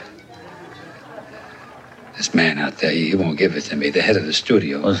this man out there, he won't give it to me. The head of the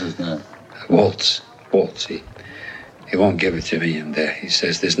studio. What's his name? Waltz. He won't give it to me, and he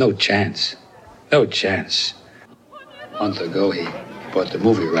says there's no chance. No chance. A month ago, he bought the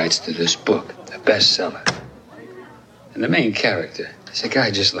movie rights to this book, a bestseller. And the main character is a guy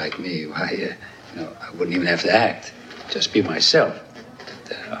just like me. Why, I wouldn't even have to act. Just be myself.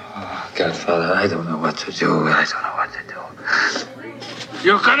 But, Godfather, I don't know what to do.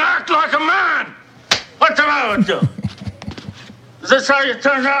 You can act like a man! What's the matter with you? Is this how you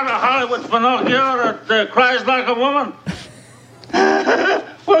turn out a Hollywood Pinocchio that cries like a woman?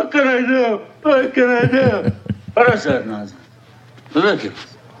 What can I do? What is that nonsense? Ridiculous.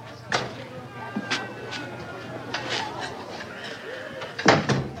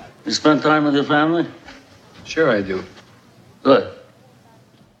 You spend time with your family? Sure I do. Good.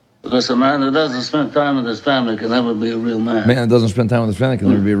 Because a man that doesn't spend time with his family can never be a real man. Man that doesn't spend time with his family can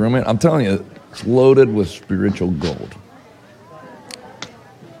never be a real man. I'm telling you, it's loaded with spiritual gold.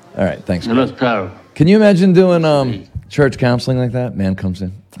 All right, thanks. You look terrible. Can you imagine doing church counseling like that? Man comes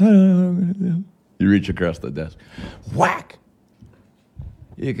in. I don't know what I'm going to do. You reach across the desk. Whack!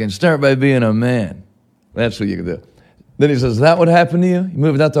 You can start by being a man. That's what you can do. Then he says, that what happened to you? You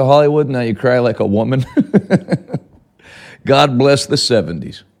moved out to Hollywood, now you cry like a woman? God bless the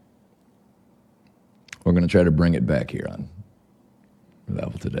 70s. We're going to try to bring it back here on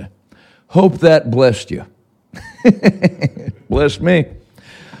Revival Today. Hope that blessed you. Blessed me.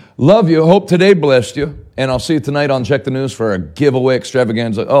 Love you. Hope today blessed you. And I'll see you tonight on Check the News for a giveaway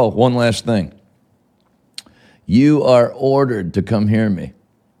extravaganza. Oh, one last thing. You are ordered to come hear me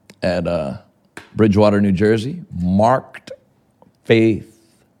at Bridgewater, New Jersey. Marked Faith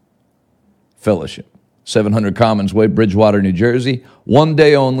Fellowship. 700 Commons Way, Bridgewater, New Jersey. One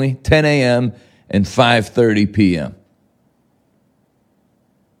day only, 10 a.m. and 5:30 p.m.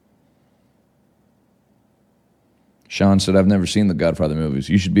 Sean said, I've never seen the Godfather movies.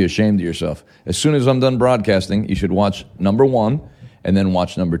 You should be ashamed of yourself. As soon as I'm done broadcasting, you should watch number 1 and then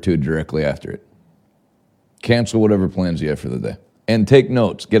watch number 2 directly after it. Cancel whatever plans you have for the day. And take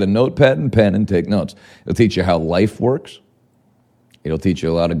notes. Get a notepad and pen and take notes. It'll teach you how life works. It'll teach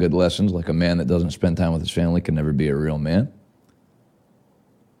you a lot of good lessons, like a man that doesn't spend time with his family can never be a real man.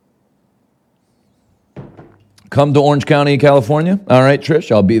 Come to Orange County, California. All right,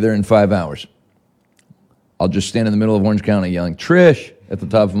 Trish, I'll be there in 5 hours. I'll just stand in the middle of Orange County yelling, Trish, at the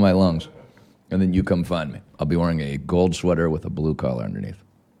top of my lungs. And then you come find me. I'll be wearing a gold sweater with a blue collar underneath.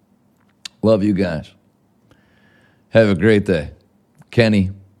 Love you guys. Have a great day. Kenny,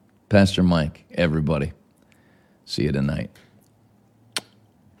 Pastor Mike, everybody. See you tonight.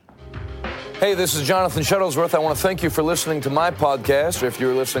 Hey, this is Jonathan Shuttlesworth. I want to thank you for listening to my podcast, or if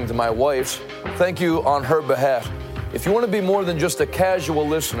you're listening to my wife's, thank you on her behalf. If you want to be more than just a casual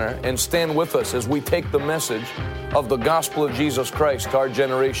listener and stand with us as we take the message of the gospel of Jesus Christ to our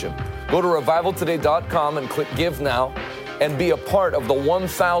generation, go to revivaltoday.com and click Give Now and be a part of the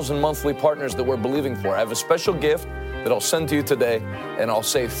 1,000 monthly partners that we're believing for. I have a special gift that I'll send to you today, and I'll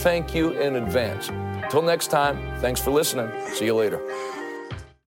say thank you in advance. Until next time, thanks for listening. See you later.